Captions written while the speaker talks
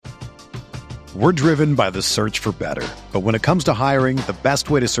We're driven by the search for better. But when it comes to hiring, the best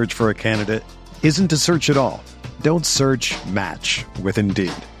way to search for a candidate isn't to search at all. Don't search, match with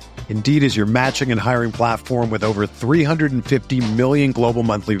Indeed. Indeed is your matching and hiring platform with over 350 million global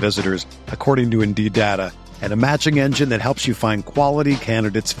monthly visitors, according to Indeed data, and a matching engine that helps you find quality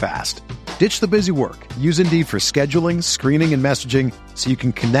candidates fast. Ditch the busy work. Use Indeed for scheduling, screening, and messaging so you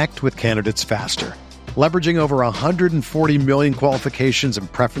can connect with candidates faster. Leveraging over 140 million qualifications and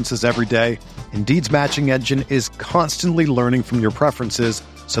preferences every day, Indeed's matching engine is constantly learning from your preferences,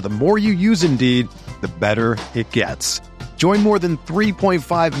 so the more you use Indeed, the better it gets. Join more than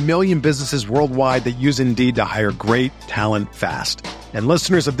 3.5 million businesses worldwide that use Indeed to hire great talent fast. And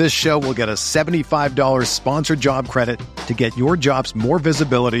listeners of this show will get a $75 sponsored job credit to get your jobs more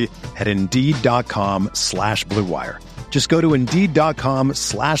visibility at Indeed.com/Blue Wire. Just go to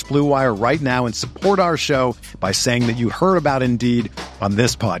Indeed.com/Blue Wire right now and support our show by saying that you heard about Indeed on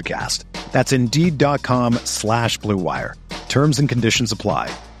this podcast. That's Indeed.com/Blue Wire. Terms and conditions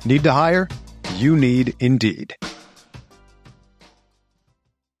apply. Need to hire? You need Indeed.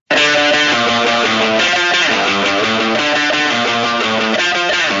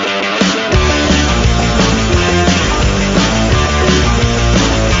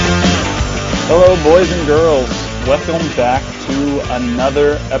 Hello, boys and girls. Welcome back to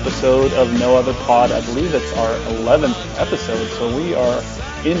another episode of No Other Pod. I believe it's our 11th episode, so we are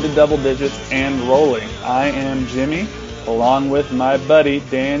into double digits and rolling. I am Jimmy, along with my buddy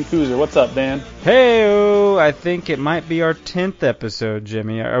Dan Kuzer. What's up, Dan? Hey, I think it might be our 10th episode,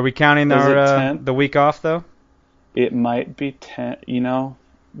 Jimmy. Are we counting the week off, though? It might be 10. You know,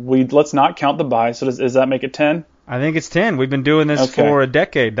 let's not count the bye. So does that make it 10? I think it's 10. We've been doing this for a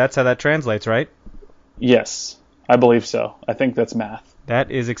decade. That's how that translates, right? Yes, I believe so. I think that's math.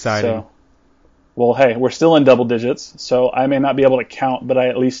 That is exciting. So, well, hey, we're still in double digits, so I may not be able to count, but I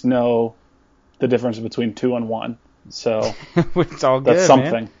at least know the difference between 2 and 1. So it's all good, that's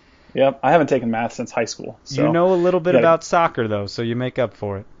something. Man. Yep, I haven't taken math since high school. So you know a little bit about soccer, though, so you make up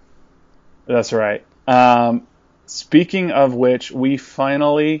for it. That's right. Speaking of which, we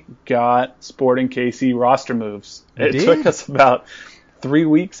finally got Sporting KC roster moves. It took us about 3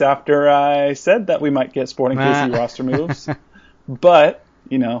 weeks after I said that we might get Sporting KC roster moves. But,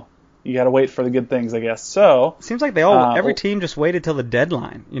 you know, you got to wait for the good things, I guess. So it seems like every team just waited till the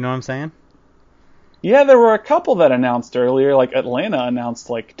deadline. You know what I'm saying? Yeah, there were a couple that announced earlier. Like Atlanta announced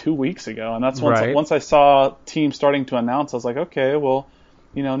like 2 weeks ago. And that's once I saw teams starting to announce, I was like, okay, well,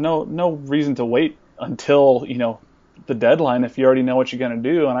 you know, no reason to wait until, you know, the deadline if you already know what you're going to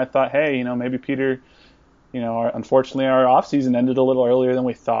do. And I thought, hey, you know, maybe Peter, you know, unfortunately our off season ended a little earlier than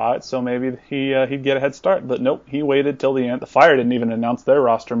we thought, so maybe he'd get a head start. But nope, he waited till the end. The Fire didn't even announce their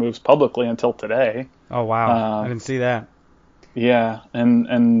roster moves publicly until today. Oh wow, I didn't see that. Yeah,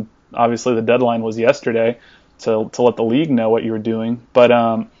 and obviously the deadline was yesterday to let the league know what you were doing. But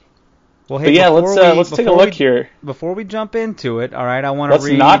well, hey, yeah, let's take a look here. Before we jump into it, all right, I want to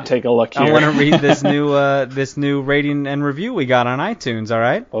read. Let's not take a look here. I want to read this new rating and review we got on iTunes. All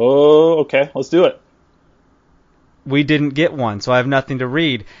right. Oh, okay, let's do it. We didn't get one, so I have nothing to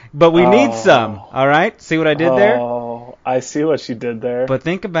read. But we need some, all right? See what I did there? Oh, I see what you did there. But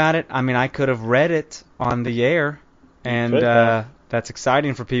think about it. I mean, I could have read it on the air, and that's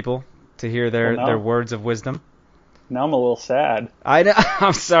exciting for people to hear their words of wisdom. Now I'm a little sad.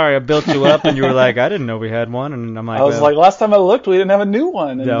 I'm sorry. I built you up, and you were like, I didn't know we had one. And I'm like, I was like, last time I looked, we didn't have a new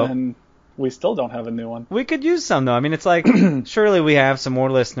one. And no. then we still don't have a new one. We could use some, though. I mean, it's like, surely we have some more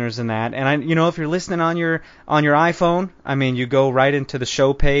listeners than that. And, if you're listening on your iPhone, I mean, you go right into the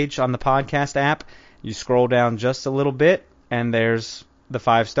show page on the podcast app. You scroll down just a little bit, and there's the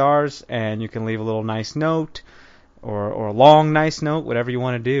 5 stars, and you can leave a little nice note or a long, nice note, whatever you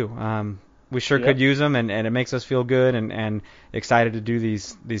want to do. We sure could use them, and it makes us feel good and excited to do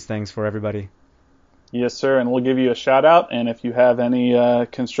these things for everybody. Yes, sir, and we'll give you a shout-out, and if you have any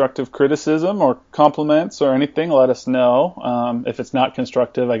constructive criticism or compliments or anything, let us know. If it's not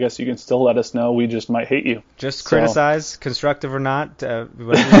constructive, I guess you can still let us know. We just might hate you. Just criticize, constructive or not, whatever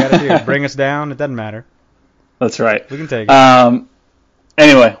you got to do. Bring us down, it doesn't matter. That's right. We can take it.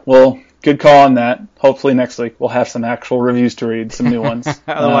 Anyway, well, good call on that. Hopefully next week we'll have some actual reviews to read, some new ones.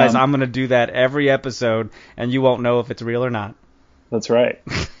 Otherwise, I'm going to do that every episode, and you won't know if it's real or not. That's right.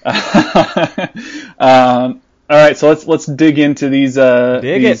 All right, so let's dig into these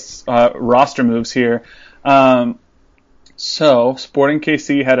roster moves here. So Sporting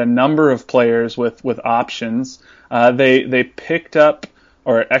KC had a number of players with options. They picked up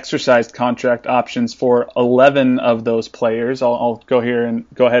or exercised contract options for 11 of those players. I'll go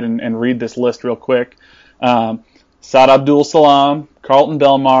ahead and read this list real quick. Saad Abdul Salam, Carlton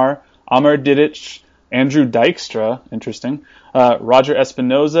Belmar, Amar Didic, Andrew Dykstra, interesting, Roger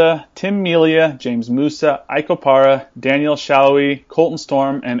Espinoza, Tim Melia, James Musa, Ike Opara, Daniel Shalhoub, Colton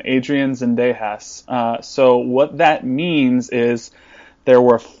Storm, and Adrian Zendejas. So what that means is there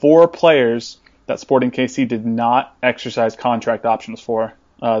were 4 players that Sporting KC did not exercise contract options for.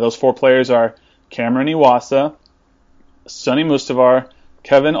 Those 4 players are Cameron Iwasa, Sonny Mustavar,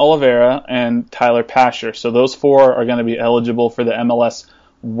 Kevin Oliveira, and Tyler Pasher. So those 4 are going to be eligible for the MLS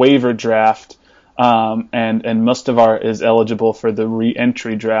waiver draft, and Mustavar is eligible for the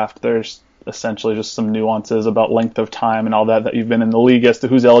re-entry draft. There's essentially just some nuances about length of time and all that you've been in the league as to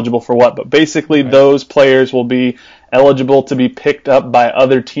who's eligible for what. But basically, those players will be eligible to be picked up by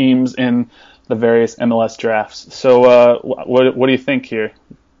other teams in the various MLS drafts. So what do you think here?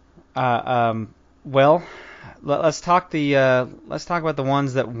 Well, let's talk about the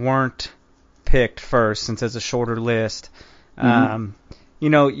ones that weren't picked first, since it's a shorter list. When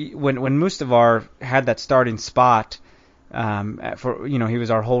Mustavar had that starting spot, he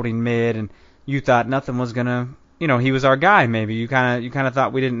was our holding mid, and you thought nothing was gonna, he was our guy. Maybe you kind of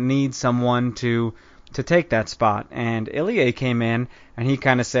thought we didn't need someone to take that spot, and Ilie came in and he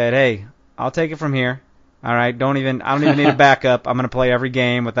kind of said, "Hey, I'll take it from here. All right, I don't even need a backup. I'm gonna play every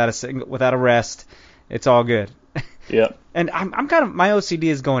game without a rest. It's all good." Yeah. And I'm kind of, my OCD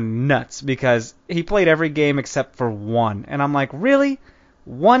is going nuts because he played every game except for one, and I'm like, really?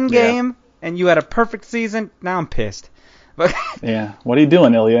 One game and you had a perfect season? Now I'm pissed. But yeah, what are you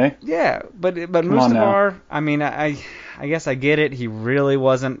doing, Ilie? Yeah, but Mustavar, I mean, I guess I get it. He really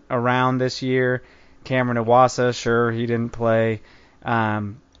wasn't around this year. Cameron Iwasa, sure, he didn't play.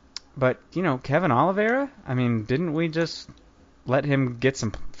 But, Kevin Oliveira, I mean, didn't we just let him get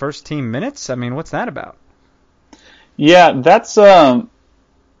some first team minutes? I mean, what's that about? Yeah, that's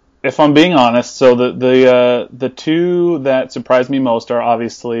if I'm being honest. So the 2 that surprised me most are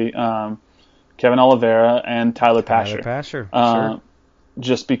obviously Kevin Oliveira and Tyler Pasher. Sure.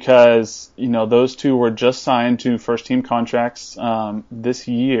 Just because those 2 were just signed to first team contracts this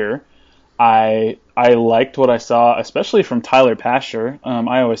year. I liked what I saw, especially from Tyler Pasher.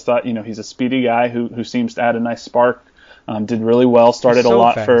 I always thought he's a speedy guy who seems to add a nice spark. Did really well. Started a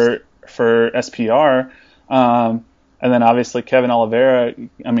lot fast for SPR. And then obviously Kevin Oliveira,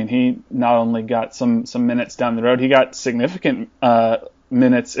 I mean, he not only got some minutes down the road, he got significant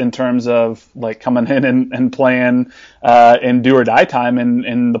minutes in terms of like coming in and playing in do or die time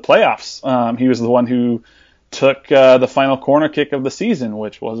in the playoffs. He was the one who took the final corner kick of the season,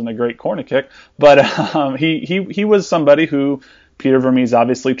 which wasn't a great corner kick, but he was somebody who Peter Vermes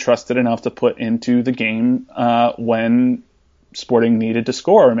obviously trusted enough to put into the game when Sporting needed to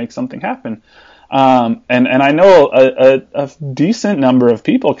score or make something happen. And I know a decent number of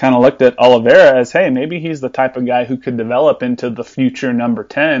people kind of looked at Oliveira as, hey, maybe he's the type of guy who could develop into the future number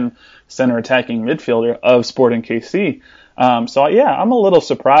 10 center attacking midfielder of Sporting KC. So yeah, I'm a little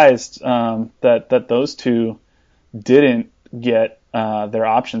surprised that those 2 didn't get their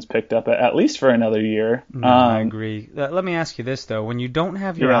options picked up at least for another year. I agree. Let me ask you this though: when you don't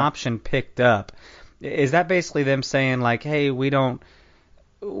have your option picked up, is that basically them saying like, hey, we don't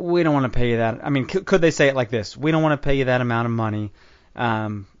want to pay you that? I mean, could they say it like this? We don't want to pay you that amount of money,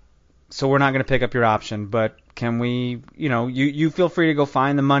 so we're not going to pick up your option. But can we, you feel free to go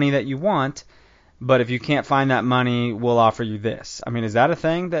find the money that you want, but if you can't find that money, we'll offer you this. I mean, is that a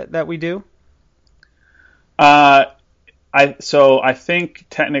thing that we do? I think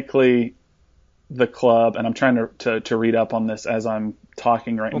technically the club, and I'm trying to read up on this as I'm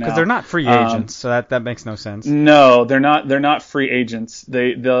talking now. Because they're not free agents, so that makes no sense. No, they're not. They're not free agents.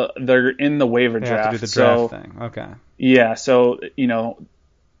 They're in the waiver draft. Have to do the draft thing. Okay. Yeah, so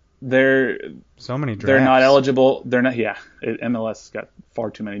they're so many drafts. They're not eligible. They're not. Yeah, MLS has got far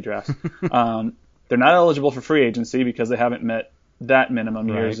too many drafts. They're not eligible for free agency because they haven't met that minimum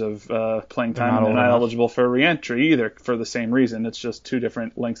years of playing time. They're not eligible for re-entry either for the same reason. It's just 2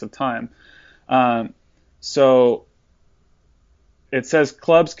 different lengths of time. So it says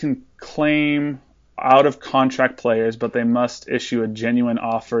clubs can claim out of contract players, but they must issue a genuine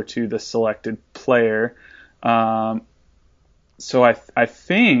offer to the selected player. So I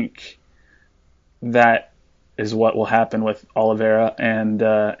think that is what will happen with Oliveira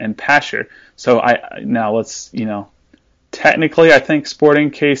and Pasher. So now let's technically I think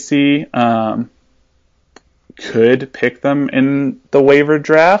Sporting KC could pick them in the waiver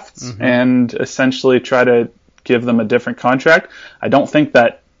drafts and essentially try to give them a different contract. I don't think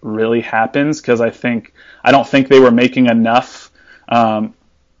that really happens because I don't think they were making enough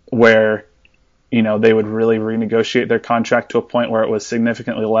where they would really renegotiate their contract to a point where it was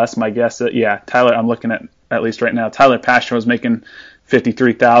significantly less. My guess that Tyler, I'm looking at least right now, Tyler Pasher was making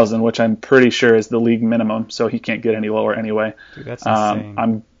 $53,000, which I'm pretty sure is the league minimum, so he can't get any lower anyway. Dude, that's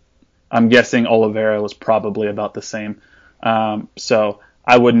insane. I'm guessing Oliveira was probably about the same. So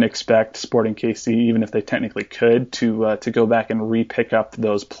I wouldn't expect Sporting KC, even if they technically could, to go back and re-pick up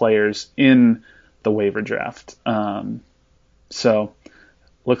those players in the waiver draft. So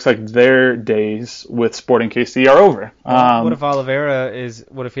looks like their days with Sporting KC are over. What if Oliveira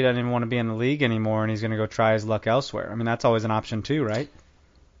what if he doesn't even want to be in the league anymore and he's going to go try his luck elsewhere? I mean, that's always an option too, right?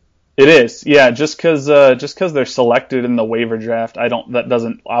 It is, yeah. Just because they're selected in the waiver draft, that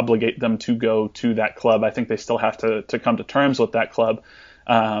doesn't obligate them to go to that club. I think they still have to come to terms with that club.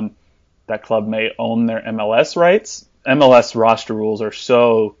 That club may own their MLS rights. MLS roster rules are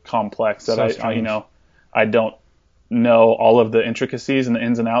so complex that I don't know all of the intricacies and the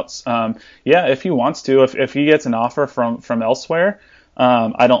ins and outs. If he wants to, if he gets an offer from elsewhere,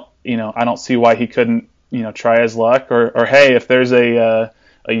 I don't see why he couldn't try his luck. Or hey, if there's a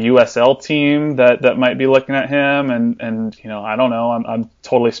USL team that might be looking at him, and I don't know, I'm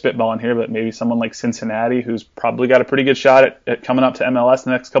totally spitballing here, but maybe someone like Cincinnati, who's probably got a pretty good shot at coming up to MLS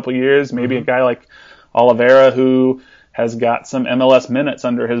the next couple of years. Maybe a guy like Oliveira, who has got some MLS minutes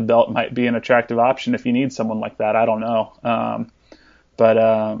under his belt, might be an attractive option if you need someone like that. I don't know.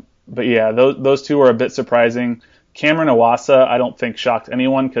 But yeah, those two were a bit surprising. Cameron Iwasa, I don't think shocked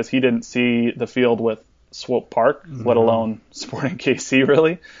anyone because he didn't see the field with Swope Park, let alone Sporting KC,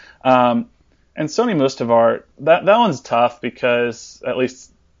 really. And Sonny Mustavar, that one's tough because, at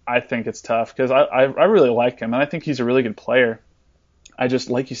least I think it's tough, because I really like him, and I think he's a really good player. I just,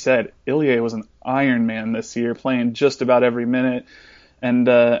 like you said, Ilie was an Iron Man this year, playing just about every minute,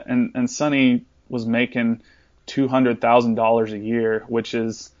 and Sonny was making $200,000 a year,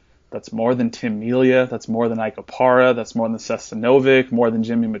 that's more than Tim Melia, that's more than Ike Opara, that's more than Sestanovic, more than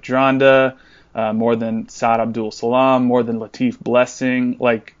Jimmy Madronda, more than Saad Abdul Salam, more than Latif Blessing,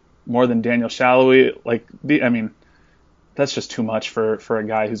 more than Daniel Shalhoub. That's just too much for a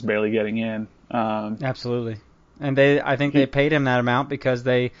guy who's barely getting in. Absolutely. And I think they paid him that amount because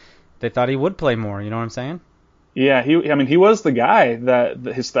they thought he would play more. You know what I'm saying? Yeah, he was the guy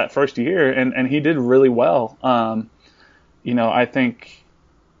that first year, and he did really well. I think,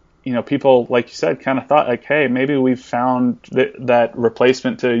 people, like you said, kind of thought hey, maybe we've found that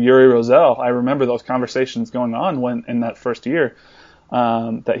replacement to Yuri Rosell. I remember those conversations going on in that first year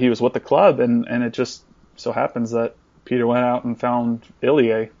that he was with the club, and it just so happens that Peter went out and found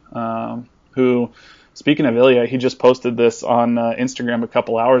Ilie, who. Speaking of Ilie, he just posted this on Instagram a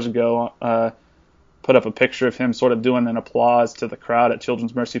couple hours ago, put up a picture of him sort of doing an applause to the crowd at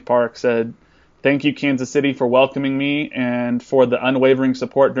Children's Mercy Park, said, "Thank you, Kansas City, for welcoming me and for the unwavering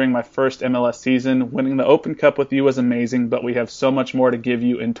support during my first MLS season. Winning the Open Cup with you was amazing, but we have so much more to give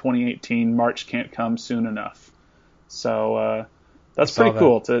you in 2018. March can't come soon enough." So that's pretty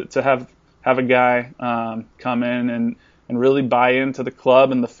cool to have a guy come in and really buy into the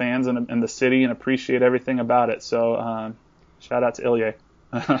club and the fans and the city and appreciate everything about it. So shout out to Ilie.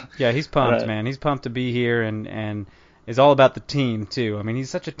 Yeah, he's pumped, man. He's pumped to be here and is all about the team, too. I mean, he's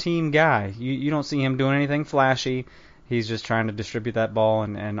such a team guy. You don't see him doing anything flashy. He's just trying to distribute that ball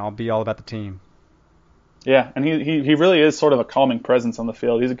and I'll be all about the team. Yeah, and he really is sort of a calming presence on the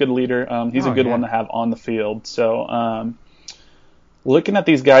field. He's a good leader. He's a good one to have on the field. So looking at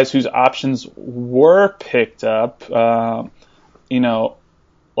these guys whose options were picked up,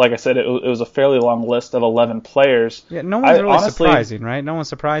 like I said, it was a fairly long list of 11 players. Yeah, no one's really surprising, right? No one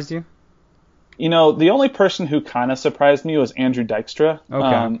surprised you? The only person who kind of surprised me was Andrew Dykstra.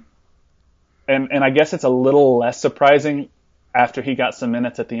 Okay. And I guess it's a little less surprising after he got some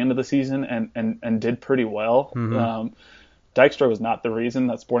minutes at the end of the season and did pretty well. Mm-hmm. Dykstra was not the reason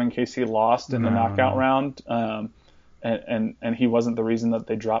that Sporting KC lost in the knockout round. And he wasn't the reason that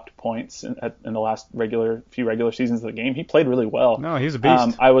they dropped points in the last few regular seasons of the game. He played really well. No, he was a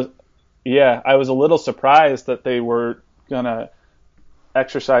beast. I was a little surprised that they were gonna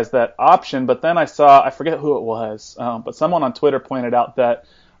exercise that option, but then I forget who it was, but someone on Twitter pointed out that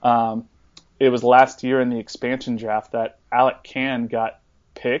it was last year in the expansion draft that Alec Can got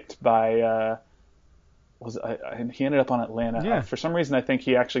picked by. He ended up on Atlanta. Yeah. For some reason, I think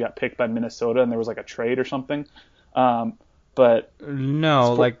he actually got picked by Minnesota, and there was a trade or something. But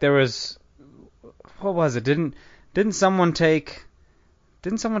no, there was, what was it? Didn't someone take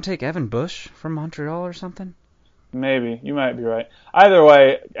Evan Bush from Montreal or something? Maybe, you might be right. Either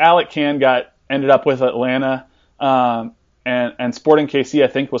way, Alec Can ended up with Atlanta, and Sporting KC I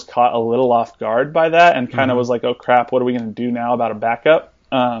think was caught a little off guard by that and kind of was like, oh crap, what are we going to do now about a backup?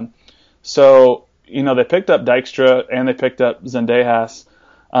 So they picked up Dykstra and they picked up Zendejas.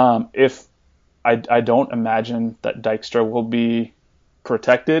 If I don't imagine that Dykstra will be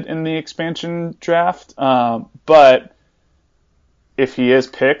protected in the expansion draft. But if he is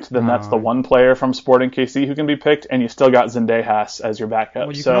picked, then that's the one player from Sporting KC who can be picked, and you still got Zendejas as your backup.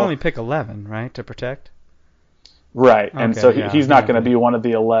 Well, you can only pick 11, right, to protect? Right, and so he's not going to be one of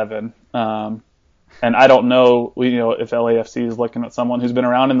the 11. And I don't know, if LAFC is looking at someone who's been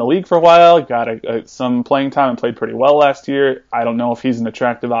around in the league for a while, got some playing time and played pretty well last year. I don't know if he's an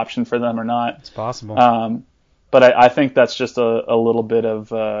attractive option for them or not. It's possible. But I think that's just a little bit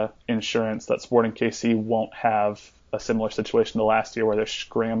of insurance that Sporting KC won't have a similar situation to last year where they're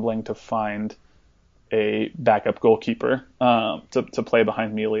scrambling to find a backup goalkeeper to play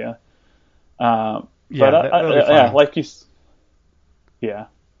behind Melia.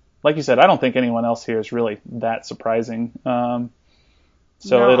 Like you said, I don't think anyone else here is really that surprising. I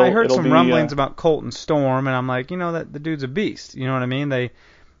heard some rumblings about Colton Storm, and I'm like, that the dude's a beast. You know what I mean? I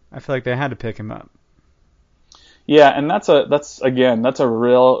feel like they had to pick him up. Yeah, and that's a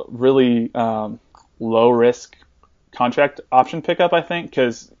really low risk contract option pickup, I think,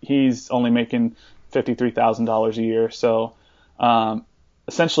 because he's only making $53,000 a year. So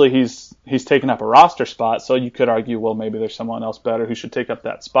essentially, he's taken up a roster spot. So you could argue, well, maybe there's someone else better who should take up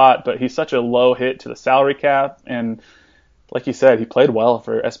that spot. But he's such a low hit to the salary cap, and like you said, he played well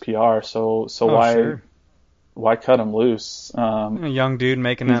for SPR. So why cut him loose? A young dude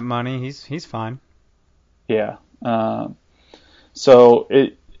making that money, he's fine. Yeah.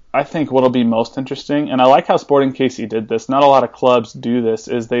 I think what'll be most interesting, and I like how Sporting KC did this, not a lot of clubs do this,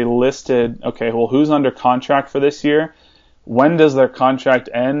 is they listed, okay, well, who's under contract for this year? When does their contract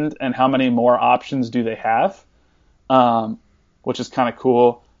end, and how many more options do they have? Which is kind of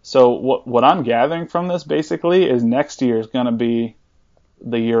cool. So what I'm gathering from this, basically, is next year is going to be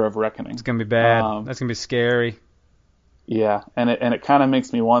the year of reckoning. It's going to be bad. That's going to be scary. Yeah, and it kind of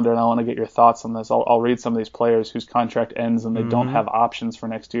makes me wonder, and I want to get your thoughts on this. I'll read some of these players whose contract ends and they don't have options for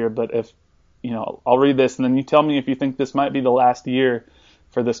next year. But if, I'll read this, and then you tell me if you think this might be the last year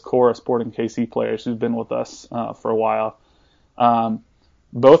for this core of Sporting KC players who've been with us for a while.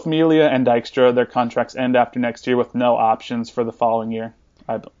 Both Melia and Dijkstra, their contracts end after next year with no options for the following year.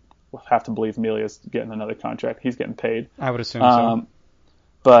 I have to believe Melia's getting another contract. He's getting paid. I would assume so.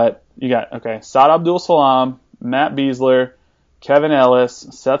 But you got, Saad Abdul Salam, Matt Beasler, Kevin Ellis,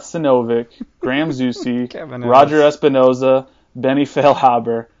 Seth Sinovic, Graham Zusi, Roger Espinoza, Benny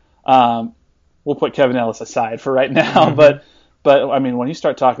Feilhaber. We'll put Kevin Ellis aside for right now, but I mean, when you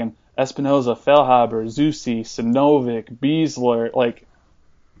start talking Espinoza, Feilhaber, Zusi, Sinovic, Beasler, like,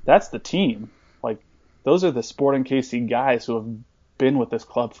 that's the team. Like, those are the Sporting KC guys who have been with this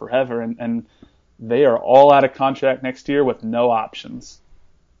club forever, and they are all out of contract next year with no options.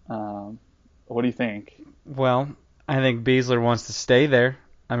 What do you think? Well, I think Beasler wants to stay there.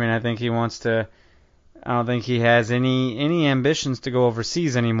 I mean, I think he wants to. I don't think he has any ambitions to go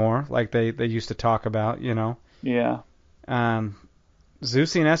overseas anymore, like they used to talk about, Yeah.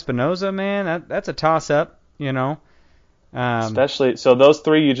 Zusi and Espinoza, man, that's a toss-up, Especially, so those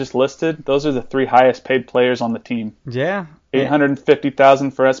three you just listed, those are the three highest paid players on the team. Yeah.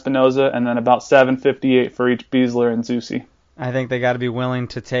 $850,000 for Espinoza, and then about $758 for each Beasler and Zusi. I think they got to be willing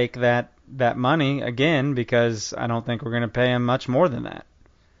to take that money again, because I don't think we're going to pay him much more than that.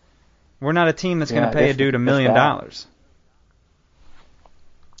 We're not a team that's going to pay a dude $1 million.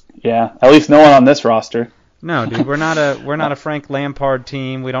 Yeah, at least no one on this roster. No, dude, we're not a Frank Lampard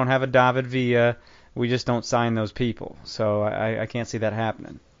team. We don't have a David Villa. We just don't sign those people. So I can't see that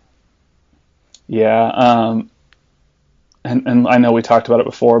happening. Yeah, and I know we talked about it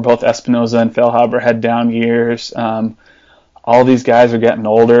before. Both Espinoza and Feilhaber had down years. All these guys are getting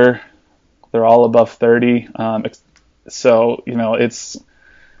older. They're all above 30. So,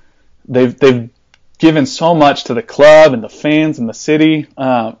 they've given so much to the club and the fans and the city.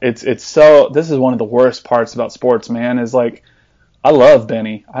 This is one of the worst parts about sports, man, is like, I love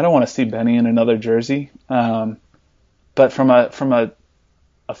Benny. I don't want to see Benny in another jersey. But from a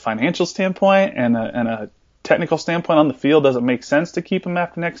financial standpoint and a technical standpoint on the field, does it make sense to keep him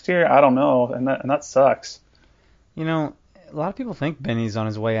after next year? I don't know, and that sucks. A lot of people think Benny's on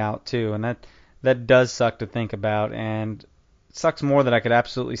his way out too, and that does suck to think about, and it sucks more that I could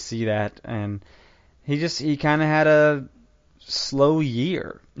absolutely see that. And he kind of had a slow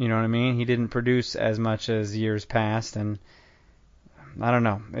year, you know what I mean? He didn't produce as much as years past, and I don't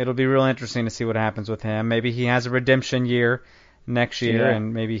know. It'll be real interesting to see what happens with him. Maybe he has a redemption year next year,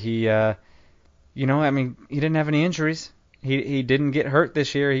 and maybe he, he didn't have any injuries. He didn't get hurt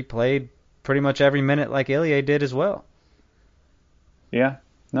this year. He played pretty much every minute like Ilie did as well. Yeah,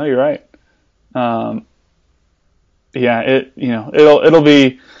 no, you're right. It'll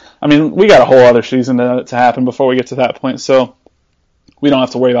be. I mean, we got a whole other season to happen before we get to that point. So we don't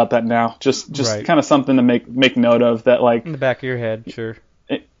have to worry about that now. Just right. kind of something to make note of, that like in the back of your head, sure.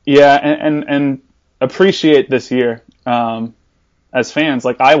 Yeah, and appreciate this year as fans.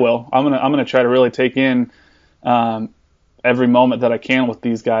 Like I will. I'm gonna try to really take in every moment that I can with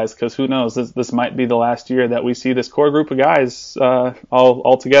these guys, because who knows, this might be the last year that we see this core group of guys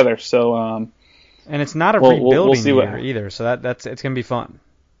all together. So and it's not a rebuilding we'll year either, so that's it's gonna be fun.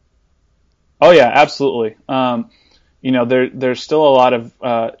 Oh yeah, absolutely. There's still a lot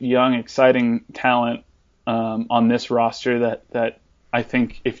of young, exciting talent on this roster that I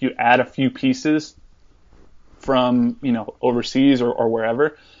think if you add a few pieces from overseas or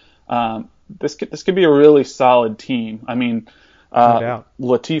wherever, this could be a really solid team. I mean,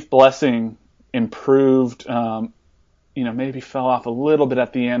 Latif Blessing improved. Maybe fell off a little bit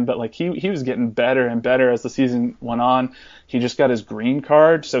at the end, but like he was getting better and better as the season went on. He just got his green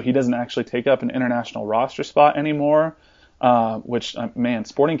card, so he doesn't actually take up an international roster spot anymore. Which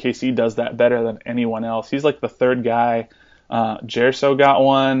Sporting KC does that better than anyone else. He's like the third guy. Gerso got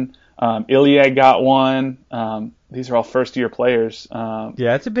one. Ilie got one. These are all first-year players.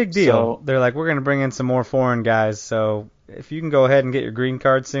 Yeah, it's a big deal. So, they're like, we're going to bring in some more foreign guys, so if you can go ahead and get your green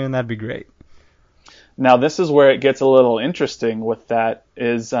card soon, that'd be great. Now, this is where it gets a little interesting with that,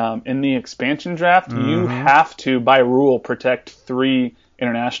 is in the expansion draft, you have to, by rule, protect 3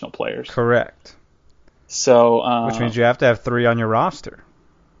 international players. Correct. So, which means you have to have 3 on your roster.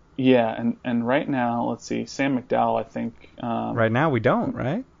 Yeah, and right now, let's see, Sam McDowell, I think. Right now we don't,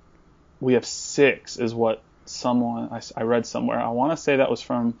 right? We have 6 is what I read somewhere. I want to say that was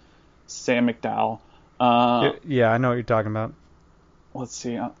from Sam McDowell. Yeah, I know what you're talking about. Let's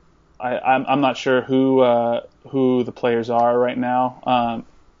see. I'm not sure who the players are right now.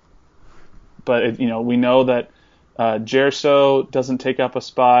 But we know that Gerso doesn't take up a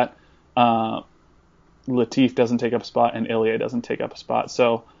spot. Latif doesn't take up a spot, and Ilie doesn't take up a spot.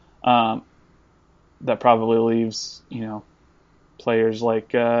 So that probably leaves, players like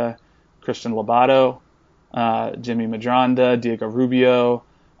Christian Lobato, Jimmy Medranda, Diego Rubio.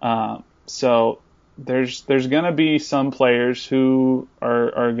 So there's going to be some players who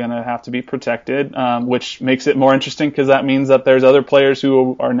are going to have to be protected, which makes it more interesting, because that means that there's other players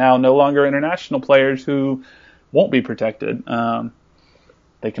who are now no longer international players who won't be protected.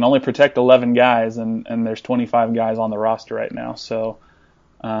 They can only protect 11 guys, and there's 25 guys on the roster right now. So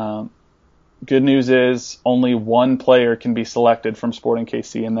good news is only 1 player can be selected from Sporting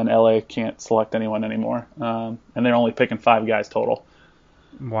KC, and then LA can't select anyone anymore. And they're only picking 5 guys total.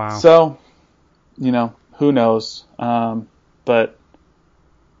 Wow. So, who knows? But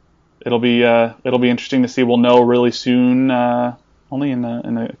it'll be interesting to see. We'll know really soon, only in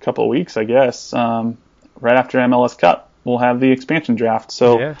a couple of weeks, I guess. Right after MLS Cup, we'll have the expansion draft.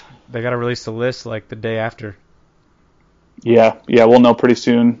 So yeah, they got to release the list like the day after. Yeah, we'll know pretty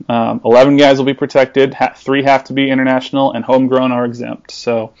soon. 11 guys will be protected. 3 have to be international, and homegrown are exempt.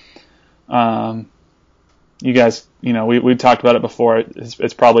 So, you guys, we talked about it before.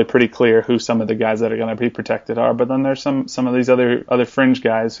 It's probably pretty clear who some of the guys that are going to be protected are. But then there's some of these other fringe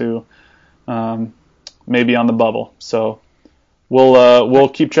guys who may be on the bubble. So we'll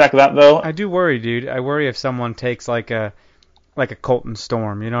keep track of that, though. I do worry, dude. I worry if someone takes like a Colton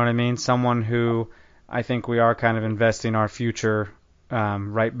Storm. You know what I mean? Someone who I think we are kind of investing our future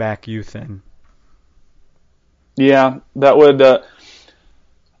right back youth in. Yeah, that would.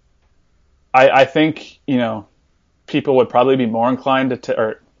 I think people would probably be more inclined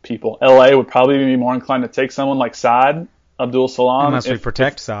to, LA would probably be more inclined to take someone like Saad Abdul Salam, unless we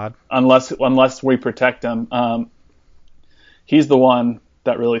protect Saad. Unless we protect him, he's the one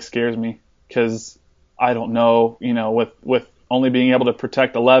that really scares me, because I don't know, with only being able to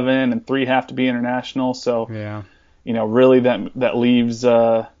protect 11 and 3 have to be international. So, yeah. Really that leaves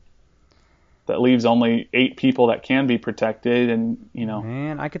only 8 people that can be protected, and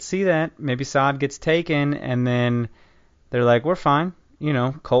Man, I could see that. Maybe Saad gets taken, and then they're like, we're fine.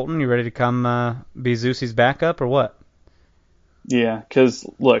 Colton, you ready to come be Zusi's backup or what? Yeah, because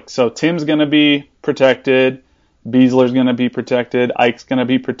look, so Tim's going to be protected, Beasler's going to be protected, Ike's going to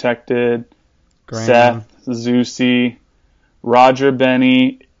be protected, Graham. Seth, Zusi, Roger,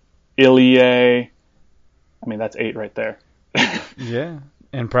 Benny, Ilie. I mean, that's 8 right there. Yeah,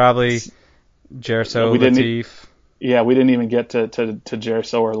 and probably Gerso, Latif. We didn't even get to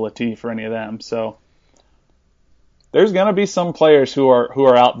Gerso or Latif or any of them. So there's going to be some players who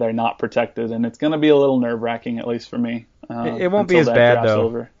are out there not protected, and it's going to be a little nerve-wracking, at least for me. It won't be as bad,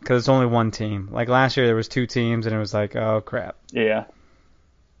 though, because it's only 1 team. Like last year, there was 2 teams, and it was like, oh, crap. Yeah.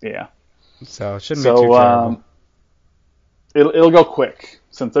 So it shouldn't be too terrible. It'll go quick,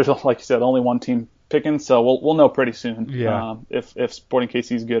 since there's, like you said, only 1 team Pickens, so we'll know pretty soon. Yeah. If Sporting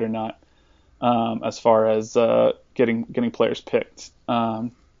KC is good or not, as far as getting players picked.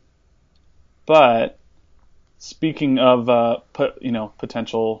 But speaking of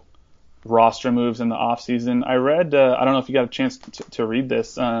potential roster moves in the offseason, I read, I don't know if you got a chance to read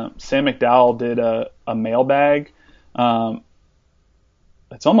this, Sam McDowell did a mailbag.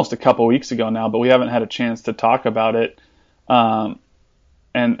 It's almost a couple weeks ago now, but we haven't had a chance to talk about it.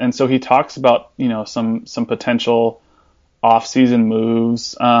 And so he talks about, some potential off-season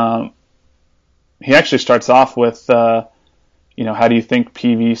moves. He actually starts off with, how do you think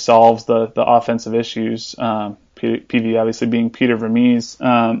PV solves the offensive issues? PV obviously being Peter Vermes.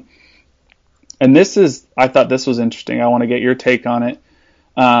 And I thought this was interesting. I want to get your take on it.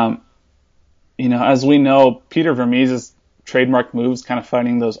 As we know, Peter Vermes' trademark moves kind of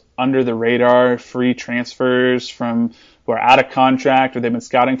finding those under the radar free transfers from who are out of contract or they've been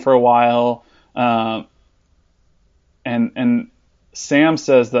scouting for a while. And Sam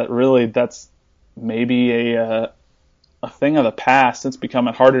says that really that's maybe a thing of the past. It's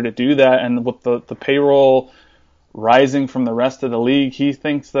becoming harder to do that. And with the payroll rising from the rest of the league, he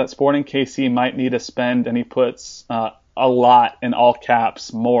thinks that Sporting KC might need to spend, and he puts a lot in all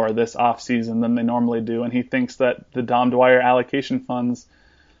caps more this offseason than they normally do. And he thinks that the Dom Dwyer allocation funds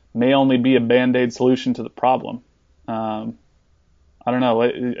may only be a Band-Aid solution to the problem. I don't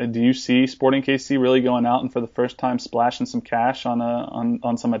know. Do you see Sporting KC really going out and for the first time splashing some cash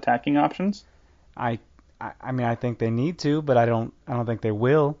on some attacking options? I mean, I think they need to, but I don't think they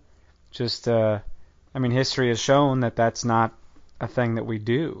will. Just history has shown that that's not a thing that we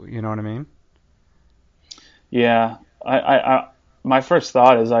do. You know what I mean? Yeah. My first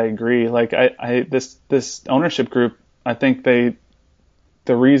thought is I agree. Like this ownership group, I think the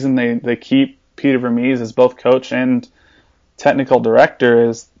reason they keep Peter Vermes as both coach and technical director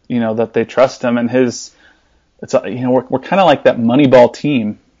is, that they trust him, and we're kind of like that Moneyball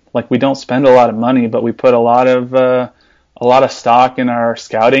team. Like, we don't spend a lot of money, but we put a lot of stock in our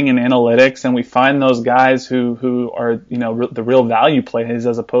scouting and analytics, and we find those guys who are, the real value plays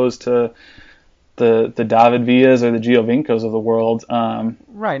as opposed to the David Villas or the Giovincos of the world.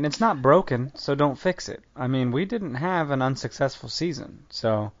 Right, and it's not broken, so don't fix it. I mean, we didn't have an unsuccessful season,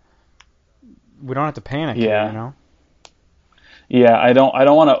 so we don't have to panic here, Yeah, I don't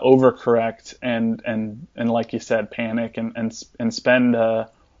want to overcorrect and like you said, panic and spend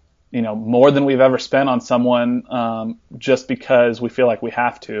more than we've ever spent on someone just because we feel like we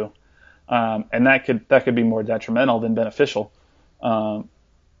have to, and that could be more detrimental than beneficial.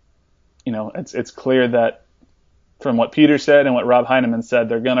 It's clear that from what Peter said and what Rob Heineman said,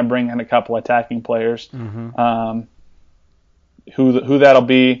 they're going to bring in a couple attacking players. Mm-hmm. Who that'll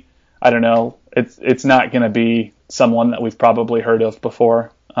be, I don't know. It's not going to be someone that we've probably heard of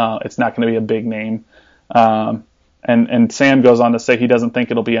before. It's not going to be a big name. And Sam goes on to say he doesn't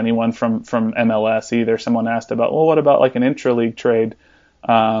think it'll be anyone from MLS either. Someone asked about, well, what about like an intra-league trade?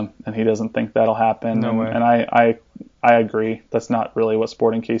 And he doesn't think that'll happen. No way. And I agree. That's not really what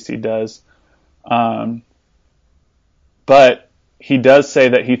Sporting KC does. But he does say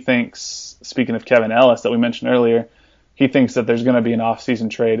that he thinks, speaking of Kevin Ellis that we mentioned earlier, he thinks that there's going to be an off-season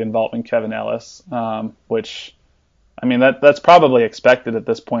trade involving Kevin Ellis, which, I mean, that's probably expected at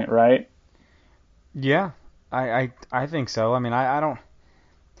this point, right? Yeah, I think so. I mean, I don't.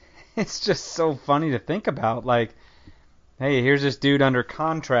 It's just so funny to think about. Like, hey, here's this dude under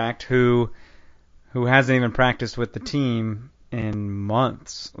contract who hasn't even practiced with the team in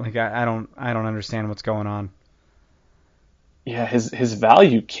months. Like, I don't understand what's going on. Yeah, his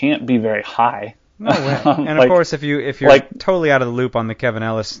value can't be very high. No way. And of course, if you're like, totally out of the loop on the Kevin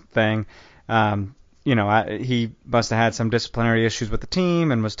Ellis thing, he must have had some disciplinary issues with the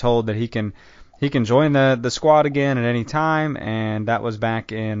team and was told that he can join the squad again at any time, and that was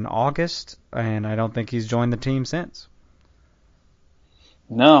back in August, and I don't think he's joined the team since.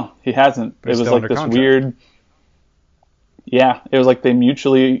 No, he hasn't. It was like this contract. Weird. Yeah, it was like they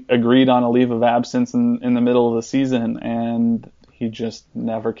mutually agreed on a leave of absence in the middle of the season, and he just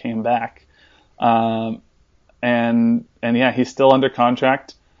never came back. And yeah, he's still under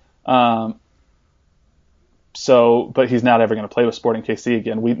contract. But he's not ever going to play with Sporting KC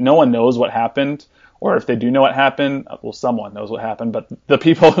again. No one knows what happened, or if they do know what happened, well, someone knows what happened, but the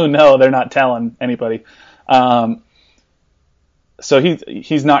people who know, they're not telling anybody. So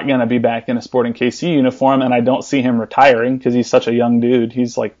he's not going to be back in a Sporting KC uniform, and I don't see him retiring because he's such a young dude.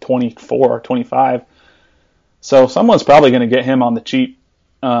 He's like 24, 25. So someone's probably going to get him on the cheap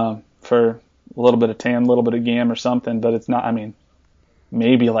for a little bit of TAM, a little bit of GAM or something, but it's not, I mean,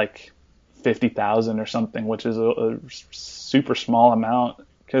 maybe like 50,000 or something, which is a super small amount.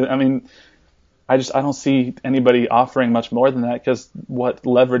 'Cause, I mean, I don't see anybody offering much more than that, because what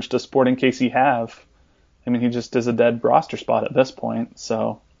leverage does Sporting KC have? I mean, he just is a dead roster spot at this point,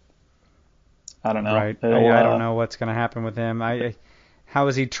 so I don't know. Right. I don't know what's going to happen with him. How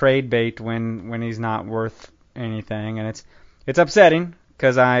is he trade bait when he's not worth anything? And it's upsetting,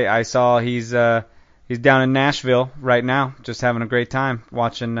 because I saw he's down in Nashville right now, just having a great time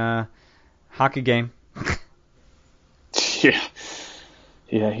watching hockey game.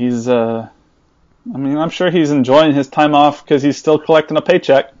 Yeah, he's I mean, I'm sure he's enjoying his time off because he's still collecting a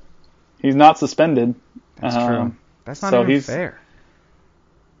paycheck. He's not suspended. That's true. That's not even fair.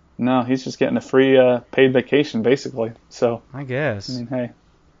 No, he's just getting a free paid vacation, basically. So I guess. I mean, hey,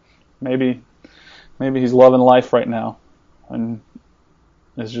 maybe he's loving life right now, and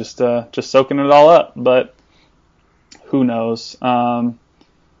is just soaking it all up. But who knows?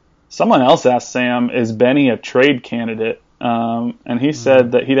 Someone else asked Sam, is Benny a trade candidate? And he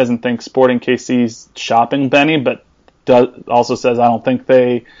said that he doesn't think Sporting KC's shopping Benny, but also says, I don't think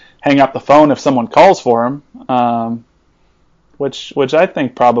they hang up the phone if someone calls for him, which I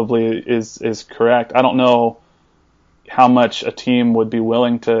think probably is correct. I don't know how much a team would be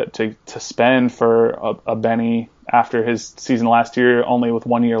willing to spend for a Benny after his season last year, only with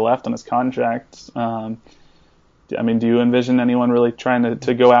 1 year left on his contract. I mean, do you envision anyone really trying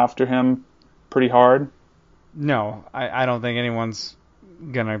to go after him pretty hard? No, I don't think anyone's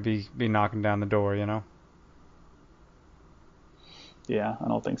gonna be knocking down the door, you know. Yeah, I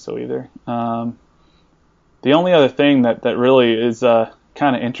don't think so either. The only other thing that really is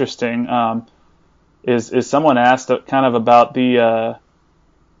kind of interesting is someone asked kind of about the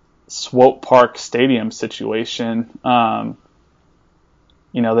Swope Park Stadium situation.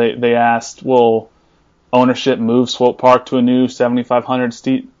 You know, they asked, will ownership move Swope Park to a new 7,500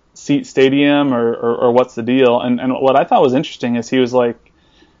 seat stadium, or what's the deal? And what I thought was interesting is he was like,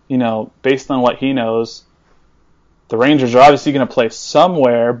 you know, based on what he knows, the Rangers are obviously going to play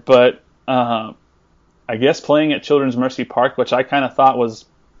somewhere, but I guess playing at Children's Mercy Park, which I kind of thought was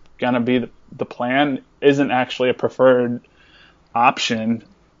going to be the plan, isn't actually a preferred option.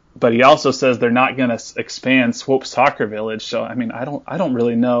 But he also says they're not going to expand Swope Soccer Village. So, I mean, I don't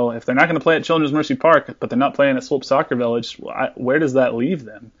really know if they're not going to play at Children's Mercy Park, but they're not playing at Swope Soccer Village. Where does that leave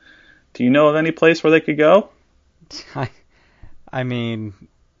them? Do you know of any place where they could go? I mean,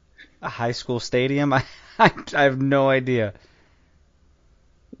 a high school stadium? I have no idea.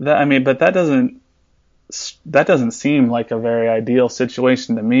 But that doesn't seem like a very ideal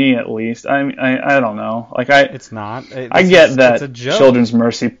situation to me, at least. I don't know. It's not. I get that Children's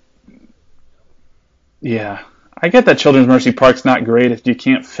Mercy. Yeah, I get that Children's Mercy Park's not great if you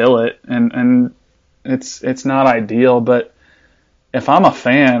can't fill it, and it's not ideal. But if I'm a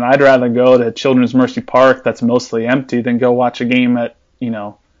fan, I'd rather go to Children's Mercy Park that's mostly empty than go watch a game at, you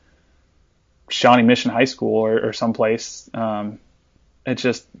know, Shawnee Mission High School or someplace. That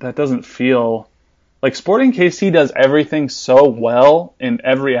doesn't feel like Sporting KC does everything so well in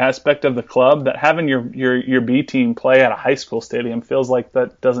every aspect of the club that having your B team play at a high school stadium feels like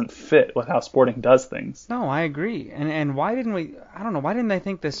that doesn't fit with how Sporting does things. No, I agree. And why didn't we? I don't know. Why didn't they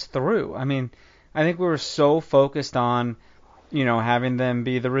think this through? I mean, I think we were so focused on, you know, having them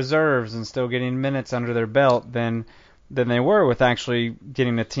be the reserves and still getting minutes under their belt than they were with actually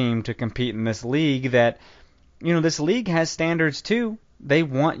getting a team to compete in this league that, you know, this league has standards too. They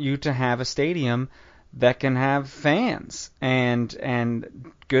want you to have a stadium that can have fans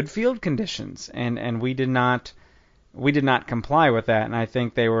and good field conditions, and we did not comply with that, and I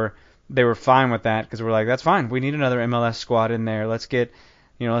think they were fine with that, because we're like, that's fine. We need another MLS squad in there. Let's get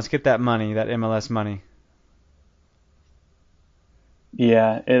that money, that MLS money.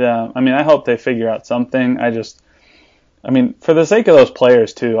 Yeah, I mean, I hope they figure out something. For the sake of those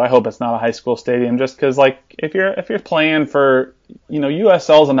players too, I hope it's not a high school stadium, just because, like, if you're playing for, you know,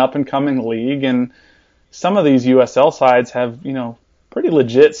 USL's an up and coming league, and some of these USL sides have, you know, pretty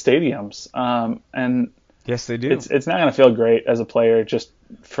legit stadiums, and yes, they do. It's not going to feel great as a player, just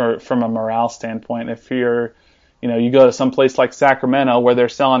from a morale standpoint. If you're, you know, you go to some place like Sacramento where they're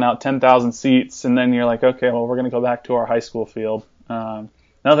selling out 10,000 seats, and then you're like, okay, well, we're going to go back to our high school field.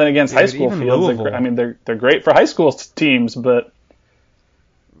 Nothing against high school fields. They're great for high school teams, but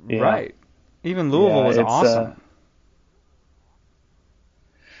yeah. Right. Even Louisville was awesome.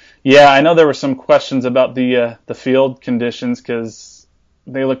 Yeah, I know there were some questions about the field conditions because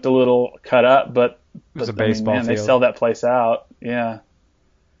they looked a little cut up, but it was a baseball field. They sell that place out. Yeah,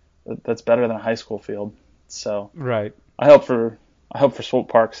 that's better than a high school field. So right. I hope for Swope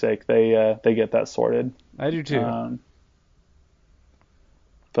Park's sake they get that sorted. I do too.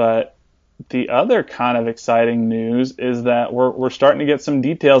 But the other kind of exciting news is that we're starting to get some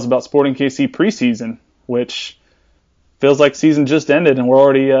details about Sporting KC preseason, which feels like season just ended and we're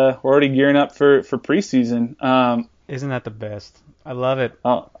already gearing up for preseason. Isn't that the best? I love it.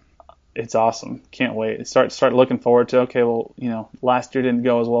 It's awesome. Can't wait. Start looking forward to. Okay, well, last year didn't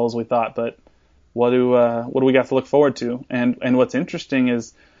go as well as we thought, but what do we got to look forward to? And what's interesting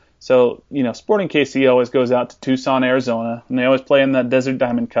is, so Sporting KC always goes out to Tucson, Arizona, and they always play in that Desert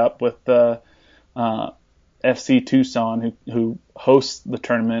Diamond Cup with FC Tucson, who hosts the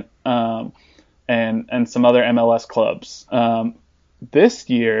tournament, and some other MLS clubs. This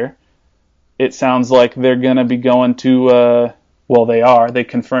year, it sounds like they're going to be going to. They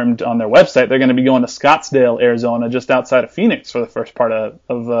confirmed on their website they're going to be going to Scottsdale, Arizona, just outside of Phoenix for the first part of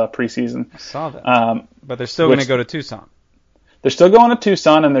preseason. I saw that. But they're still going to go to Tucson. They're still going to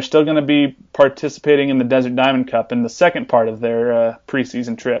Tucson, and they're still going to be participating in the Desert Diamond Cup in the second part of their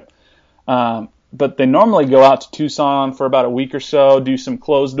preseason trip. But they normally go out to Tucson for about a week or so, do some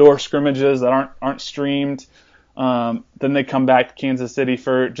closed-door scrimmages that aren't streamed. Then they come back to Kansas City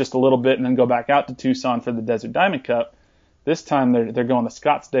for just a little bit and then go back out to Tucson for the Desert Diamond Cup. This time they're going to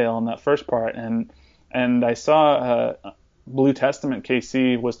Scottsdale in that first part, and I saw Blue Testament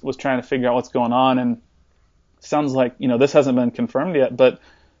KC was trying to figure out what's going on, and sounds like this hasn't been confirmed yet, but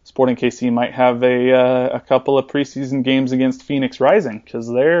Sporting KC might have a couple of preseason games against Phoenix Rising because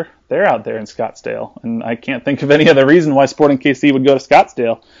they're out there in Scottsdale, and I can't think of any other reason why Sporting KC would go to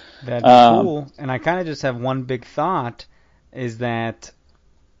Scottsdale. That'd be cool. And I kind of just have one big thought, is that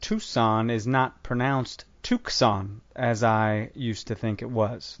Tucson is not pronounced Tucson, as I used to think it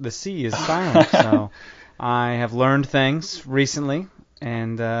was. The C is silent, so I have learned things recently,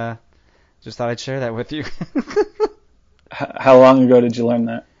 and just thought I'd share that with you. How long ago did you learn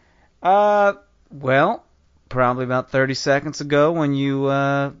that? Well, probably about 30 seconds ago when you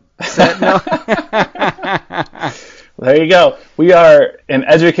said no. There you go. We are an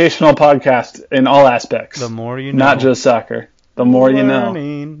educational podcast in all aspects. The more you know. Not just soccer. The more you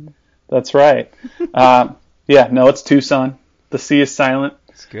know. That's right. It's Tucson. The C is silent.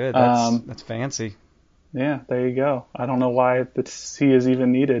 That's good. That's fancy. Yeah, there you go. I don't know why the C is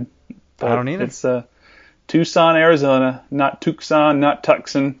even needed. I don't either. It's Tucson, Arizona, not Tucson, not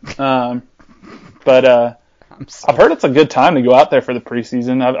Tucson. But I've heard it's a good time to go out there for the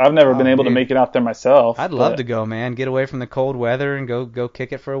preseason. I've never been able to make it out there myself. I'd love to go, man. Get away from the cold weather and go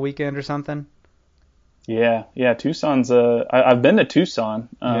kick it for a weekend or something. Yeah. Tucson's I've been to Tucson.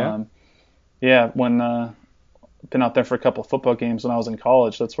 When been out there for a couple of football games when I was in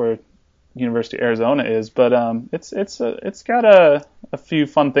college. That's where University of Arizona is. But it's got a few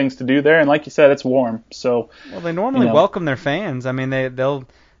fun things to do there, and like you said, it's warm. So they normally welcome their fans. I mean, they'll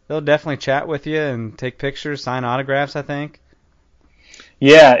definitely chat with you and take pictures, sign autographs, I think.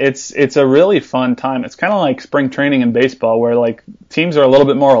 Yeah, it's a really fun time. It's kind of like spring training in baseball, where like teams are a little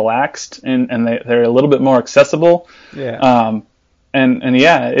bit more relaxed and they're a little bit more accessible. Yeah.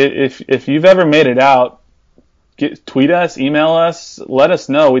 If you've ever made it out, tweet us, email us, let us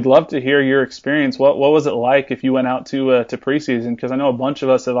know. We'd love to hear your experience. What was it like if you went out to preseason? Because I know a bunch of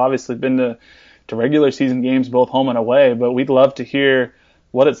us have obviously been to regular season games, both home and away, but we'd love to hear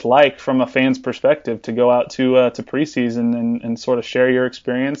what it's like from a fan's perspective to go out to preseason and sort of share your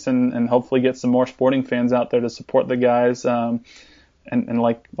experience and hopefully get some more Sporting fans out there to support the guys. And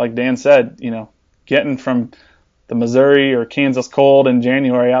like Dan said, getting from the Missouri or Kansas cold in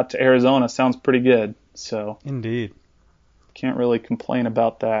January out to Arizona sounds pretty good. So indeed, can't really complain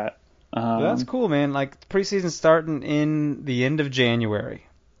about that. That's cool, man. Like preseason starting in the end of January,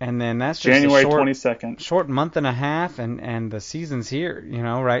 and then that's just January 22nd. Short month and a half, and the season's here.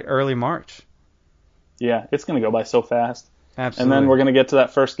 Right, early March. Yeah, it's gonna go by so fast. Absolutely. And then we're gonna get to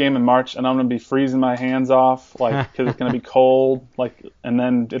that first game in March, and I'm gonna be freezing my hands off, because it's gonna be cold. And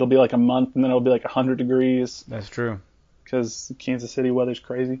then it'll be like a month, and then it'll be like 100 degrees. That's true. Because Kansas City weather's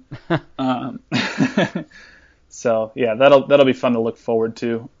crazy. So yeah, that'll be fun to look forward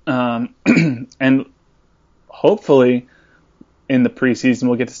to. And hopefully in the preseason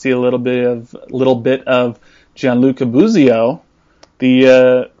we'll get to see a little bit of Gianluca Buzio,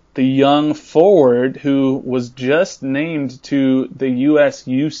 the young forward who was just named to the U.S.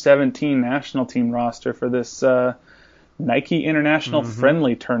 U17 national team roster for this Nike International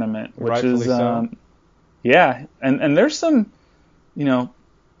Friendly Tournament, which rightfully is so. Yeah, and there's some,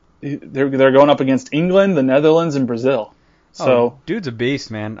 they're going up against England, the Netherlands, and Brazil. So dude's a beast,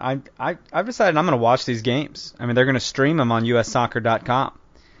 man. I've decided I'm going to watch these games. I mean, they're going to stream them on ussoccer.com.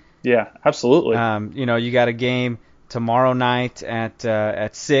 Yeah, absolutely. You got a game tomorrow night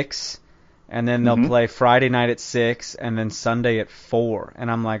at 6, and then they'll play Friday night at 6, and then Sunday at 4.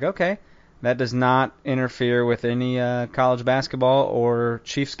 And I'm like, okay, that does not interfere with any college basketball or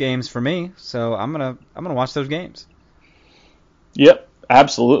Chiefs games for me. So I'm gonna watch those games. Yep,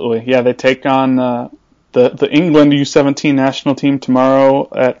 absolutely. Yeah, they take on the England U17 national team tomorrow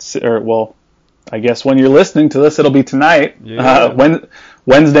I guess when you're listening to this, it'll be tonight. Yeah.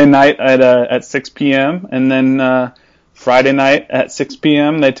 Wednesday night at 6 p.m. and then Friday night at 6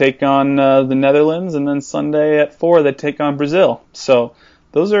 p.m. they take on the Netherlands, and then Sunday at 4 they take on Brazil. So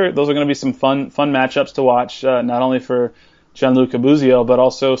those are going to be some fun matchups to watch, not only for Gianluca Busio but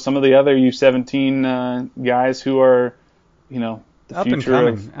also some of the other U17 guys who are, the up future and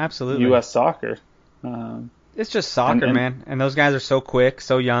coming. of Absolutely. U.S. soccer. It's just soccer, man, and those guys are so quick,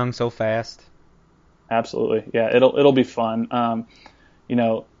 so young, so fast. Absolutely, yeah. It'll be fun.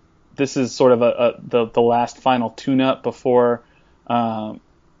 This is sort of the last final tune-up before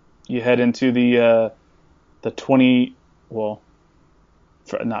you head into the 20.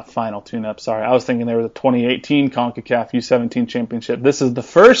 Not final tune-up. Sorry, I was thinking there was a 2018 CONCACAF U17 championship. This is the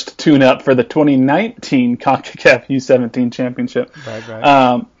first tune-up for the 2019 CONCACAF U17 championship.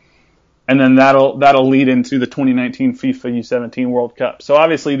 Right. And then that'll lead into the 2019 FIFA U17 World Cup. So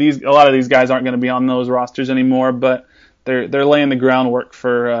obviously a lot of these guys aren't going to be on those rosters anymore, but they're laying the groundwork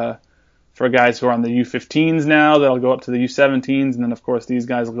for guys who are on the U15s now. They'll go up to the U17s, and then of course these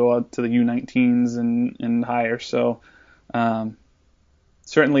guys will go up to the U19s and higher. So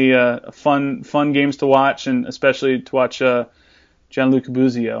certainly fun games to watch, and especially to watch Gianluca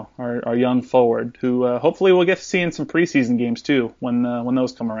Busio, our young forward, who hopefully we'll get to see in some preseason games too when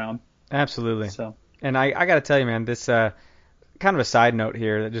those come around. Absolutely. So, and I got to tell you, man, this kind of a side note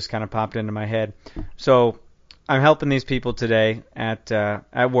here that just kind of popped into my head. So I'm helping these people today at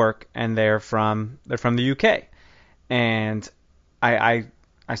work, and they're from the UK, and I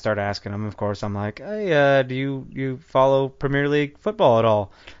start asking them. Of course, I'm like, hey, do you follow Premier League football at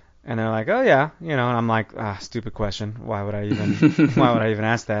all? And they're like, oh yeah, and I'm like, stupid question. Why would I even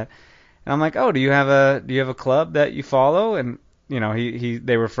ask that? And I'm like, oh, do you have a club that you follow? And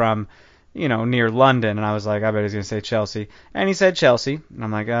they were from, near London, and I was like, I bet he's gonna say Chelsea, and he said Chelsea, and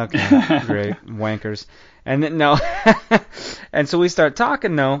I'm like, okay, great, wankers. And then no, and so we start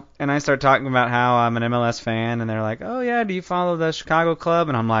talking and I start talking about how I'm an MLS fan, and they're like, oh yeah, do you follow the Chicago club?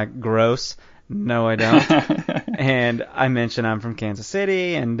 And I'm like, gross, no I don't. And I mentioned I'm from Kansas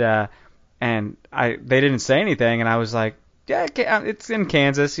City, and they didn't say anything, and I was like, yeah, it's in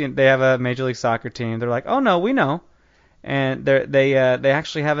Kansas, they have a Major League Soccer team. They're like, oh no, we know. And they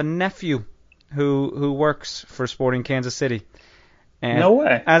actually have a nephew who works for Sporting Kansas City. And no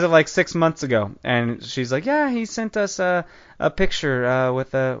way. As of like 6 months ago, and she's like, yeah, he sent us a picture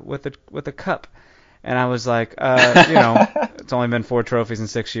with a cup, and I was like, it's only been 4 trophies in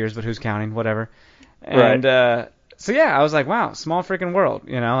 6 years, but who's counting? Whatever. And so yeah, I was like, wow, small freaking world,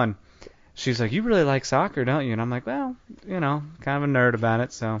 And she's like, you really like soccer, don't you? And I'm like, well, kind of a nerd about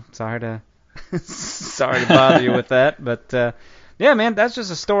it, so sorry to bother you with that, but yeah, man, that's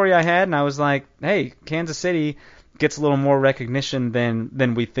just a story I had, and I was like, hey, Kansas City gets a little more recognition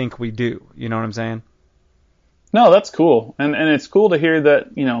than we think we do. You know what I'm saying? No, that's cool, and it's cool to hear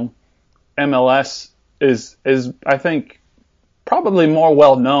that MLS is I think probably more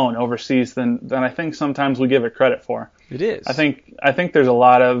well known overseas than I think sometimes we give it credit for. It is. I think there's a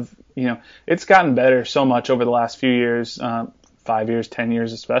lot of it's gotten better so much over the last few years, 5 years, 10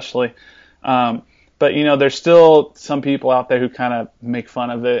 years especially. But there's still some people out there who kind of make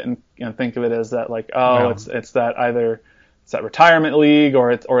fun of it and think of it as that like, it's that either it's that retirement league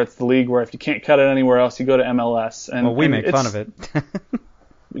or it's the league where if you can't cut it anywhere else, you go to MLS. And we make fun of it.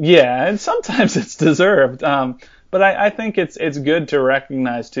 Yeah, and sometimes it's deserved. But I think it's good to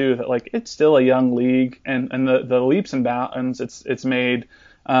recognize too that like it's still a young league, and the leaps and bounds it's made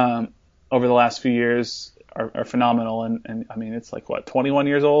over the last few years are phenomenal. And I mean it's like 21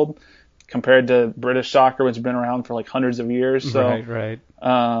 years old. Compared to British soccer, which has been around for like hundreds of years. So, right.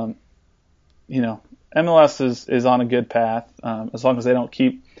 MLS is on a good path, as long as they don't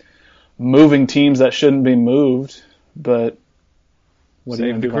keep moving teams that shouldn't be moved. But what do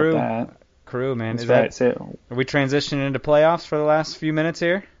you do about that? Crew, man. That's right. Are we transitioning into playoffs for the last few minutes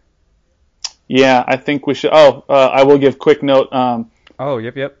here? Yeah, I think we should. I will give quick note.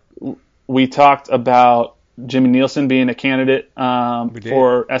 Yep. We talked about Jimmy Nielsen being a candidate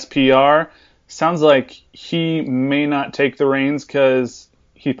for SPR. Sounds like he may not take the reins because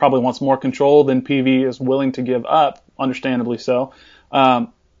he probably wants more control than PV is willing to give up, understandably so.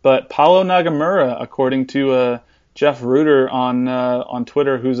 But Paulo Nagamura, according to Jeff Reuter on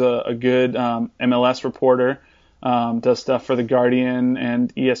Twitter, who's a good MLS reporter, does stuff for The Guardian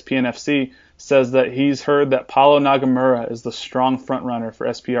and ESPN FC, says that he's heard that Paulo Nagamura is the strong front runner for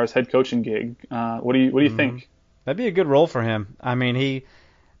SPR's head coaching gig. What do you think? That'd be a good role for him. I mean, he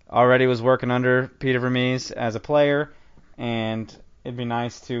already was working under Peter Vermes as a player, and it'd be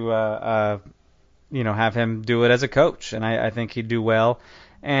nice to have him do it as a coach, and I think he'd do well.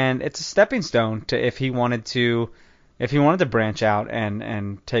 And it's a stepping stone to if he wanted to branch out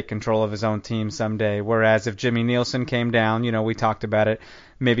and take control of his own team someday. Whereas if Jimmy Nielsen came down, we talked about it,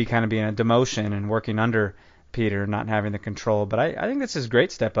 maybe kind of being a demotion and working under Peter, not having the control. But I think this is a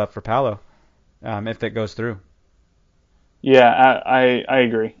great step up for Paulo if that goes through. Yeah, I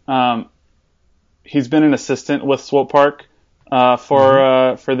agree. He's been an assistant with Swope Park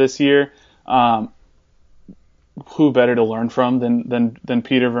for this year. Who better to learn from than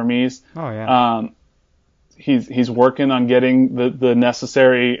Peter Vermes? Oh yeah. He's working on getting the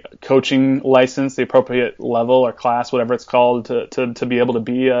necessary coaching license, the appropriate level or class, whatever it's called, to be able to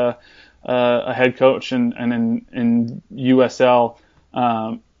be a head coach. And in USL,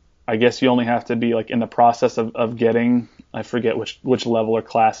 I guess you only have to be like in the process of getting, I forget which level or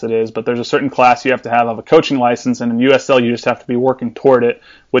class it is, but there's a certain class you have to have of a coaching license, and in USL you just have to be working toward it,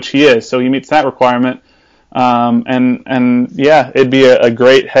 which he is. So he meets that requirement. And yeah, it'd be a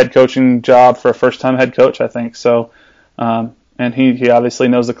great head coaching job for a first-time head coach, I think. So, and he obviously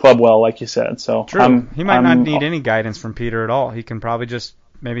knows the club well, like you said. So true. He might not need any guidance from Peter at all. He can probably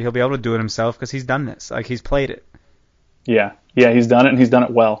maybe he'll be able to do it himself because he's done this. Like, he's played it. Yeah, he's done it, and he's done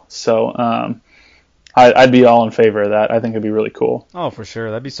it well. So, I'd be all in favor of that. I think it'd be really cool. Oh, for sure.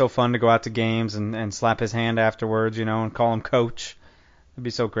 That'd be so fun to go out to games and slap his hand afterwards, and call him coach. It'd be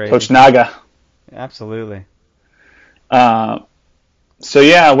so great. Coach Naga. Absolutely. So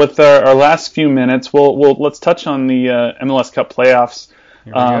yeah, with our last few minutes, let's touch on the MLS Cup playoffs.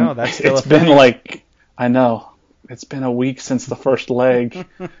 Here we go. That's still it's been I know, it's been a week since the first leg,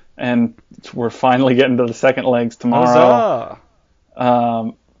 and we're finally getting to the second legs tomorrow.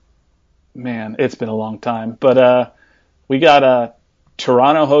 Man, it's been a long time, but we got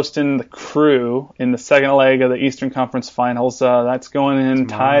Toronto hosting the Crew in the second leg of the Eastern Conference Finals. That's going in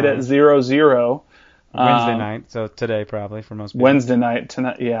tomorrow, tied at 0-0. Wednesday night, so today probably for most people. Wednesday night,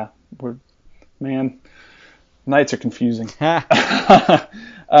 tonight, yeah. Nights are confusing.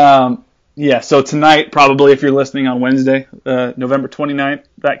 Yeah, so tonight, probably if you're listening on Wednesday, November 29th,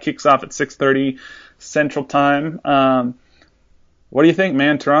 that kicks off at 6:30 Central Time. What do you think,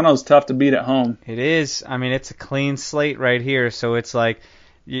 man? Toronto's tough to beat at home. It is. I mean, it's a clean slate right here, so it's like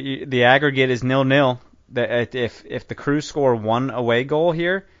the aggregate is 0-0. If the Crew score one away goal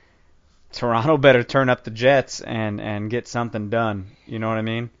here, Toronto better turn up the Jets and get something done. You know what I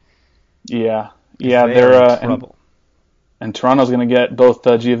mean? Yeah, they're in trouble. And Toronto's going to get both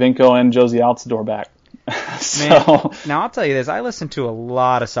Giovinco and Josie Altidore back. Man, now I'll tell you this: I listen to a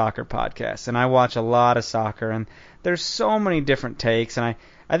lot of soccer podcasts, and I watch a lot of soccer, and there's so many different takes, and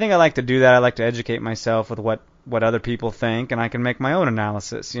I think I like to do that. I like to educate myself with what other people think, and I can make my own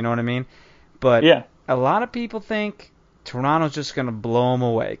analysis. You know what I mean? But yeah, a lot of people think Toronto's just going to blow them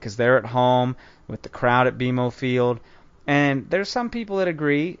away because they're at home with the crowd at BMO Field. And there's some people that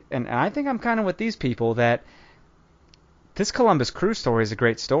agree, and I think I'm kind of with these people, that this Columbus Crew story is a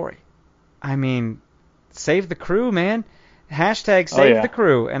great story. I mean, save the Crew, man. Hashtag save the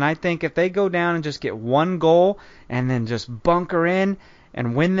Crew. And I think if they go down and just get one goal and then just bunker in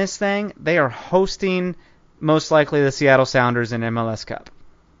and win this thing, they are hosting most likely the Seattle Sounders in MLS Cup.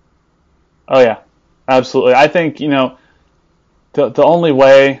 Oh, yeah. Absolutely. I think, the only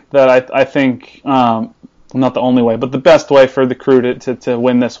way that I think, not the only way, but the best way for the Crew to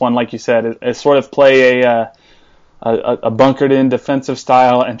win this one, like you said, is sort of play a bunkered-in defensive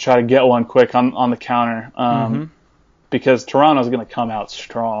style and try to get one quick on the counter. Because Toronto's going to come out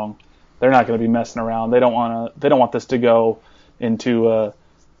strong. They're not going to be messing around. They don't want this to go into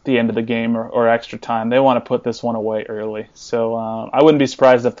the end of the game or extra time. They want to put this one away early. So I wouldn't be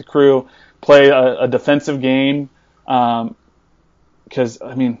surprised if the Crew play a defensive game. Because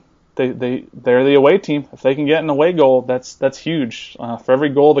I mean, they're the away team. If they can get an away goal, that's huge. For every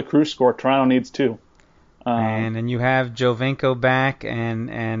goal the Crew score, Toronto needs two. And you have Giovinco back, and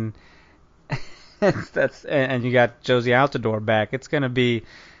and you got Josie Altidore back. It's gonna be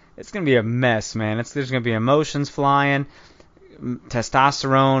a mess, man. There's gonna be emotions flying,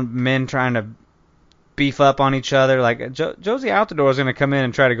 testosterone, men trying to beef up on each other. Like Josie Altidore is gonna come in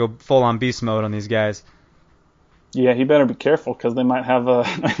and try to go full on beast mode on these guys. Yeah, he better be careful because they might have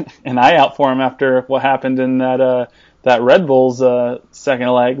an eye out for him after what happened in that Red Bulls second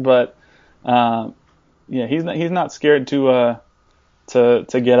leg. But yeah, he's not scared to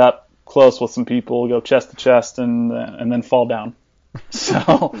get up close with some people, go chest to chest, and then fall down.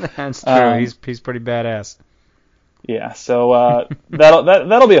 So that's true. He's pretty badass. Yeah, so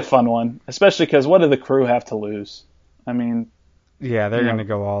that'll be a fun one, especially because what do the Crew have to lose? I mean, yeah, they're going to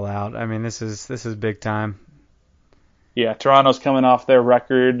go all out. I mean, this is big time. Yeah, Toronto's coming off their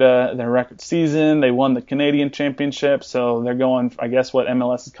record season. They won the Canadian Championship, so they're going, I guess, what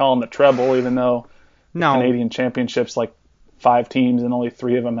MLS is calling the treble, even though the Canadian Championship's like 5 teams and only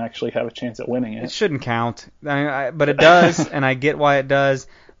 3 of them actually have a chance at winning it. It shouldn't count, but it does, and I get why it does.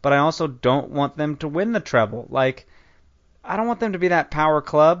 But I also don't want them to win the treble. Like, I don't want them to be that power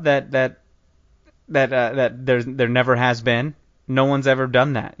club that there never has been. No one's ever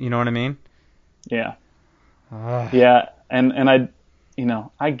done that. You know what I mean? Yeah. Yeah, and I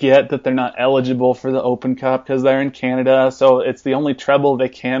get that they're not eligible for the Open Cup because they're in Canada, so it's the only treble they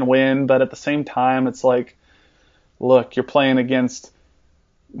can win. But at the same time, it's like, look, you're playing against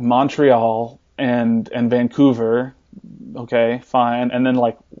Montreal and Vancouver. Okay, fine. And then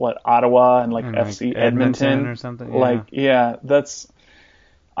like Ottawa and FC Edmonton or something. That's.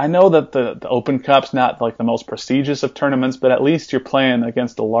 I know that the Open Cup's not like the most prestigious of tournaments, but at least you're playing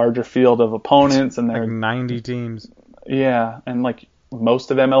against a larger field of opponents, and they're like 90 teams. Yeah, and like most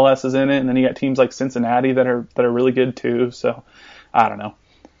of MLS is in it, and then you got teams like Cincinnati that are really good too. So I don't know.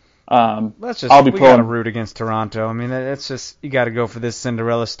 We gotta root against Toronto. I mean, that's just, you got to go for this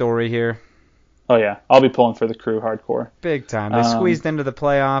Cinderella story here. Oh yeah, I'll be pulling for the Crew hardcore. Big time. They squeezed into the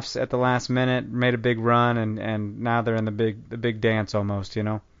playoffs at the last minute, made a big run, and now they're in the big dance almost, you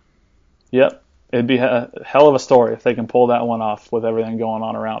know. Yep, it'd be a hell of a story if they can pull that one off with everything going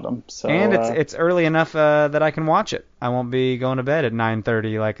on around them. So, and it's early enough that I can watch it. I won't be going to bed at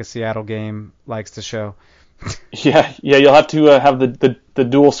 9:30 like a Seattle game likes to show. Yeah, you'll have to have the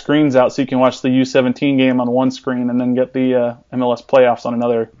dual screens out so you can watch the U17 game on one screen and then get the MLS playoffs on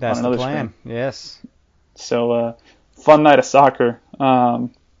another. That's on another the plan. Screen. Yes. So fun night of soccer. And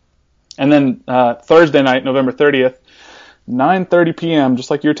then Thursday night, November 30th, 9:30 p.m., just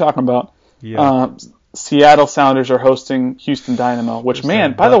like you were talking about. Yeah. Seattle Sounders are hosting Houston Dynamo. Which,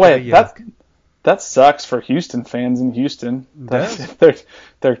 man, by the way, that sucks for Houston fans in Houston.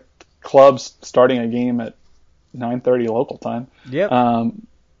 Their club's starting a game at 9:30 local time. Yep.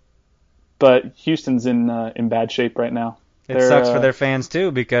 But Houston's in bad shape right now. It sucks for their fans too,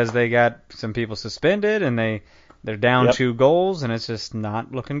 because they got some people suspended and they're down 2 goals, and it's just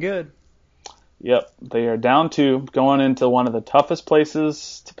not looking good. Yep, they are down 2, going into one of the toughest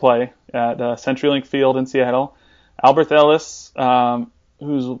places to play at CenturyLink Field in Seattle. Albert Ellis,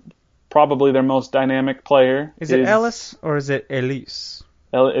 who's probably their most dynamic player. Is it Ellis or is it Elise?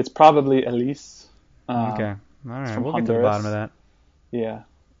 It's probably Elise. Okay. All right. We'll get to the bottom of that. Yeah.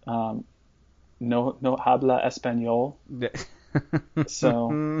 No habla español.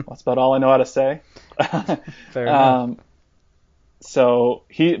 So that's about all I know how to say. Fair enough. So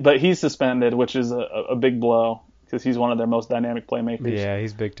he's suspended, which is a big blow because he's one of their most dynamic playmakers. Yeah,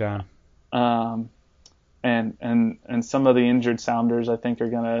 he's big time. And some of the injured Sounders, I think, are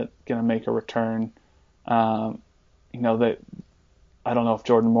gonna make a return. That. I don't know if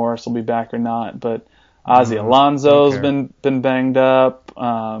Jordan Morris will be back or not, but Ozzy Alonso's been banged up.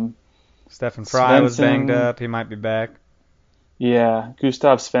 Stephen Fry was banged up. He might be back. Yeah,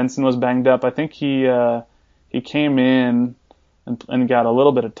 Gustav Svensson was banged up. I think he came in and got a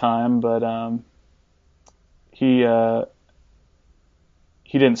little bit of time, but he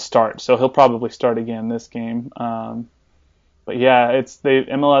didn't start, so he'll probably start again this game. But yeah,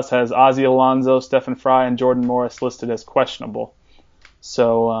 MLS has Ozzy Alonso, Stephen Fry, and Jordan Morris listed as questionable.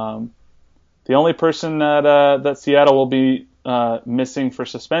 So the only person that Seattle will be missing for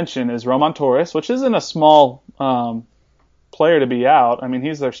suspension is Roman Torres, which isn't a small player to be out. I mean,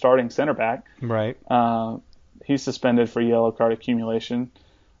 he's their starting center back. Right. He's suspended for yellow card accumulation.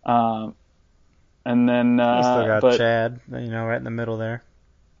 And then we still got Chad, right in the middle there.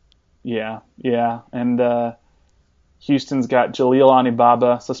 Yeah. And Houston's got Jaleel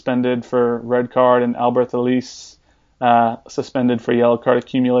Anibaba suspended for red card, and Albert Elise suspended for yellow card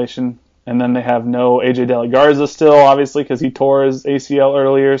accumulation. And then they have no AJ De La Garza still, obviously, because he tore his ACL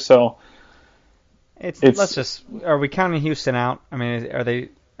earlier. So are we counting Houston out? I mean, are they?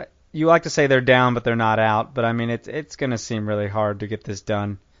 You like to say they're down, but they're not out. But I mean, it's going to seem really hard to get this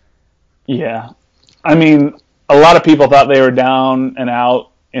done. Yeah, I mean, a lot of people thought they were down and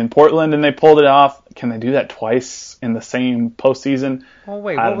out in Portland, and they pulled it off. Can they do that twice in the same postseason? Well,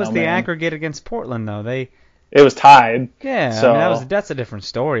 wait, what was the aggregate against Portland though? It was tied. Yeah, so, I mean, that's a different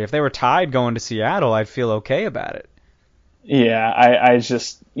story. If they were tied going to Seattle, I'd feel okay about it. Yeah, I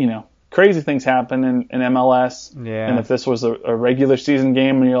just, crazy things happen in MLS. Yeah. And if this was a regular season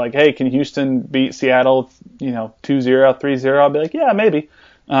game and you're like, hey, can Houston beat Seattle, 2-0, 3-0? I'll be like, yeah, maybe.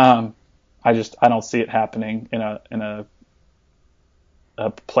 I don't see it happening in a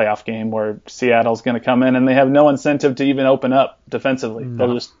playoff game where Seattle's going to come in and they have no incentive to even open up defensively. No.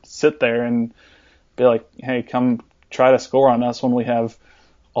 They'll just sit there and be like, hey, come try to score on us when we have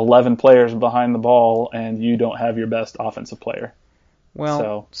 11 players behind the ball and you don't have your best offensive player.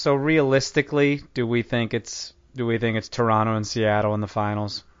 Well, so realistically, do we think it's Toronto and Seattle in the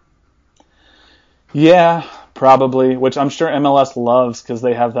finals? Yeah, probably, which I'm sure MLS loves because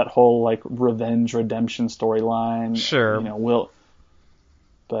they have that whole like revenge redemption storyline. Sure.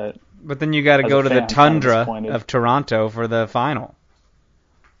 But then you got to go to the tundra of Toronto for the final.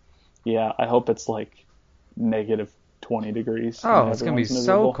 Yeah, I hope it's like negative 20 degrees. Oh, it's going to be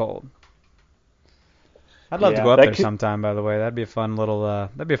so cold. I'd love to go up there sometime, by the way. That'd be a fun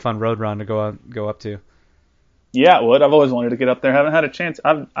road run to go up to. Yeah, it would. I've always wanted to get up there. Haven't had a chance.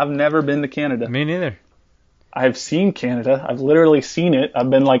 I've never been to Canada. Me neither. I've seen Canada. I've literally seen it. I've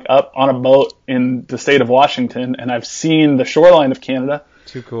been like up on a boat in the state of Washington, and I've seen the shoreline of Canada.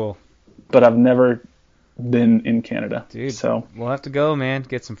 Too cool. But I've never been in Canada. Dude, so we'll have to go, man.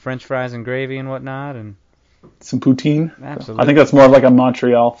 Get some French fries and gravy and whatnot, and some poutine. Absolutely. I think that's more of like a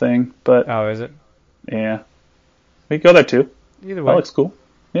Montreal thing. But oh, is it? Yeah. We could go there too. Either way. That looks cool.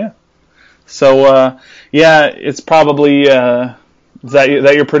 Yeah. So, it's probably, is that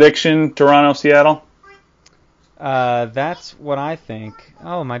your prediction, Toronto, Seattle? That's what I think.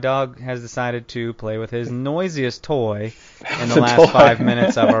 Oh, my dog has decided to play with his noisiest toy in the last 5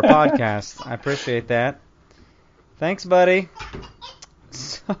 minutes of our podcast. I appreciate that. Thanks, buddy.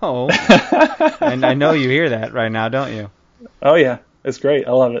 So, and I know you hear that right now, don't you? Oh, yeah. It's great.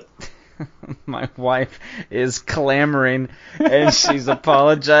 I love it. My wife is clamoring, and she's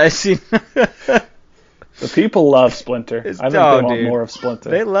apologizing. The people love Splinter. I think they want more of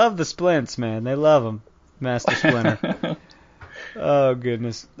Splinter. They love the Splints, man. They love them, Master Splinter. Oh,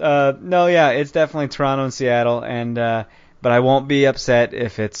 goodness. It's definitely Toronto and Seattle, and but I won't be upset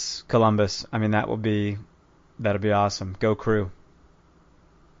if it's Columbus. I mean, that'll be awesome. Go Crew.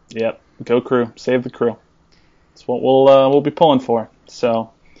 Yep, go Crew. Save the Crew. That's what we'll be pulling for.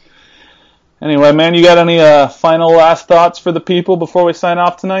 So. Anyway, man, you got any final last thoughts for the people before we sign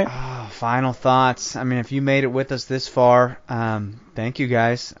off tonight? Oh, final thoughts. I mean, if you made it with us this far, thank you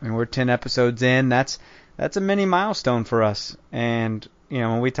guys. I mean, we're 10 episodes in. That's a mini milestone for us. And,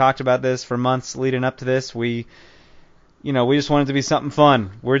 when we talked about this for months leading up to this, we just wanted it to be something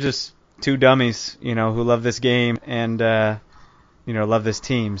fun. We're just two dummies, who love this game and, love this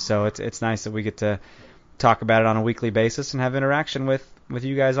team. So it's nice that we get to talk about it on a weekly basis and have interaction with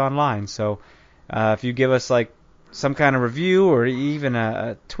you guys online. So if you give us like some kind of review or even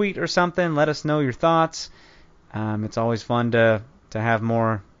a tweet or something, let us know your thoughts. It's always fun to have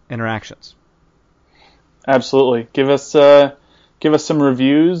more interactions. Absolutely. Give us some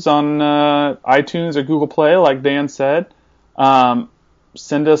reviews on iTunes or Google Play, like Dan said.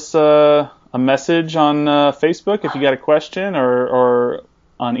 Send us a message on Facebook if you got a question, or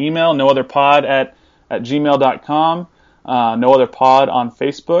on email, nootherpod@gmail.com. No Other Pod on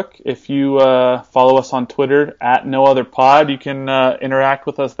Facebook. If you follow us on Twitter @NoOtherPod, you can interact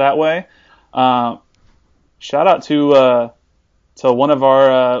with us that way. Shout out to one of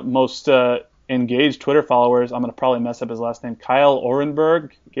our most engaged Twitter followers. I'm going to probably mess up his last name. Kyle Orenberg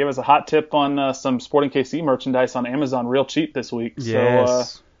gave us a hot tip on some Sporting KC merchandise on Amazon real cheap this week.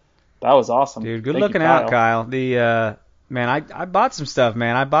 Yes. So that was awesome. Dude, good looking out, Kyle. Man, I bought some stuff,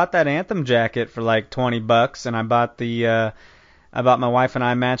 man. I bought that Anthem jacket for like $20, and I bought my wife and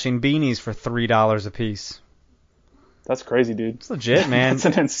I matching beanies for $3 a piece. That's crazy, dude. It's legit, man. It's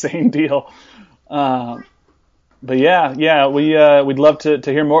an insane deal. But yeah, we'd love to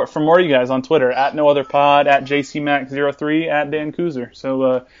hear more from more of you guys on Twitter @NoOtherPod, @JCMac03, @DanKuzer.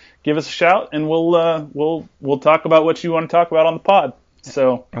 So give us a shout, and we'll talk about what you want to talk about on the pod.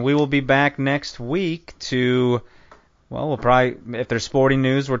 So, and we will be back next week to. Well, we'll probably, if there's sporting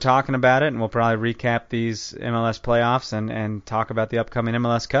news, we're talking about it, and we'll probably recap these MLS playoffs and talk about the upcoming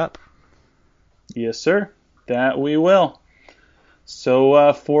MLS Cup. Yes, sir. That we will.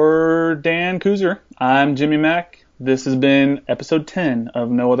 So for Dan Kuzer, I'm Jimmy Mack. This has been episode 10 of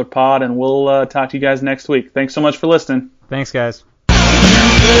No Other Pod, and we'll talk to you guys next week. Thanks so much for listening. Thanks, guys.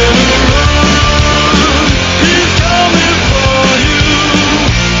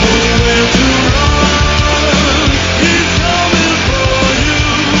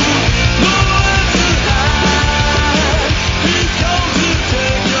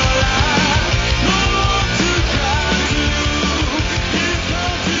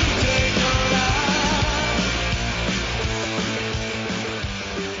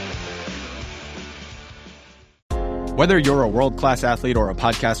 Whether you're a world-class athlete or a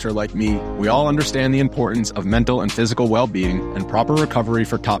podcaster like me, we all understand the importance of mental and physical well-being and proper recovery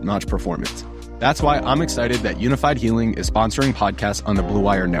for top-notch performance. That's why I'm excited that Unified Healing is sponsoring podcasts on the Blue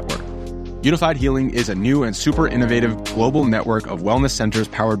Wire Network. Unified Healing is a new and super innovative global network of wellness centers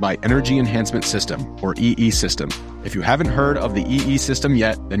powered by Energy Enhancement System, or EE System. If you haven't heard of the EE System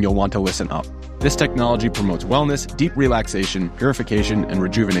yet, then you'll want to listen up. This technology promotes wellness, deep relaxation, purification, and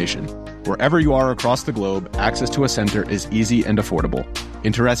rejuvenation. Wherever you are across the globe, access to a center is easy and affordable.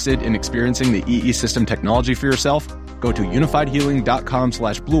 Interested in experiencing the EE System technology for yourself? Go to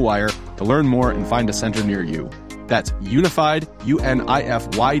unifiedhealing.com/bluewire to learn more and find a center near you. That's unified,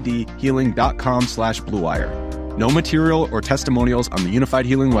 UNIFYD, healing.com/bluewire. No material or testimonials on the Unified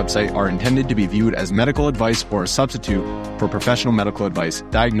Healing website are intended to be viewed as medical advice or a substitute for professional medical advice,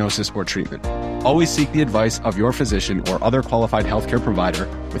 diagnosis, or treatment. Always seek the advice of your physician or other qualified healthcare provider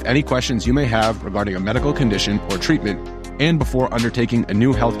with any questions you may have regarding a medical condition or treatment and before undertaking a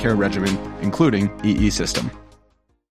new healthcare regimen, including EE System.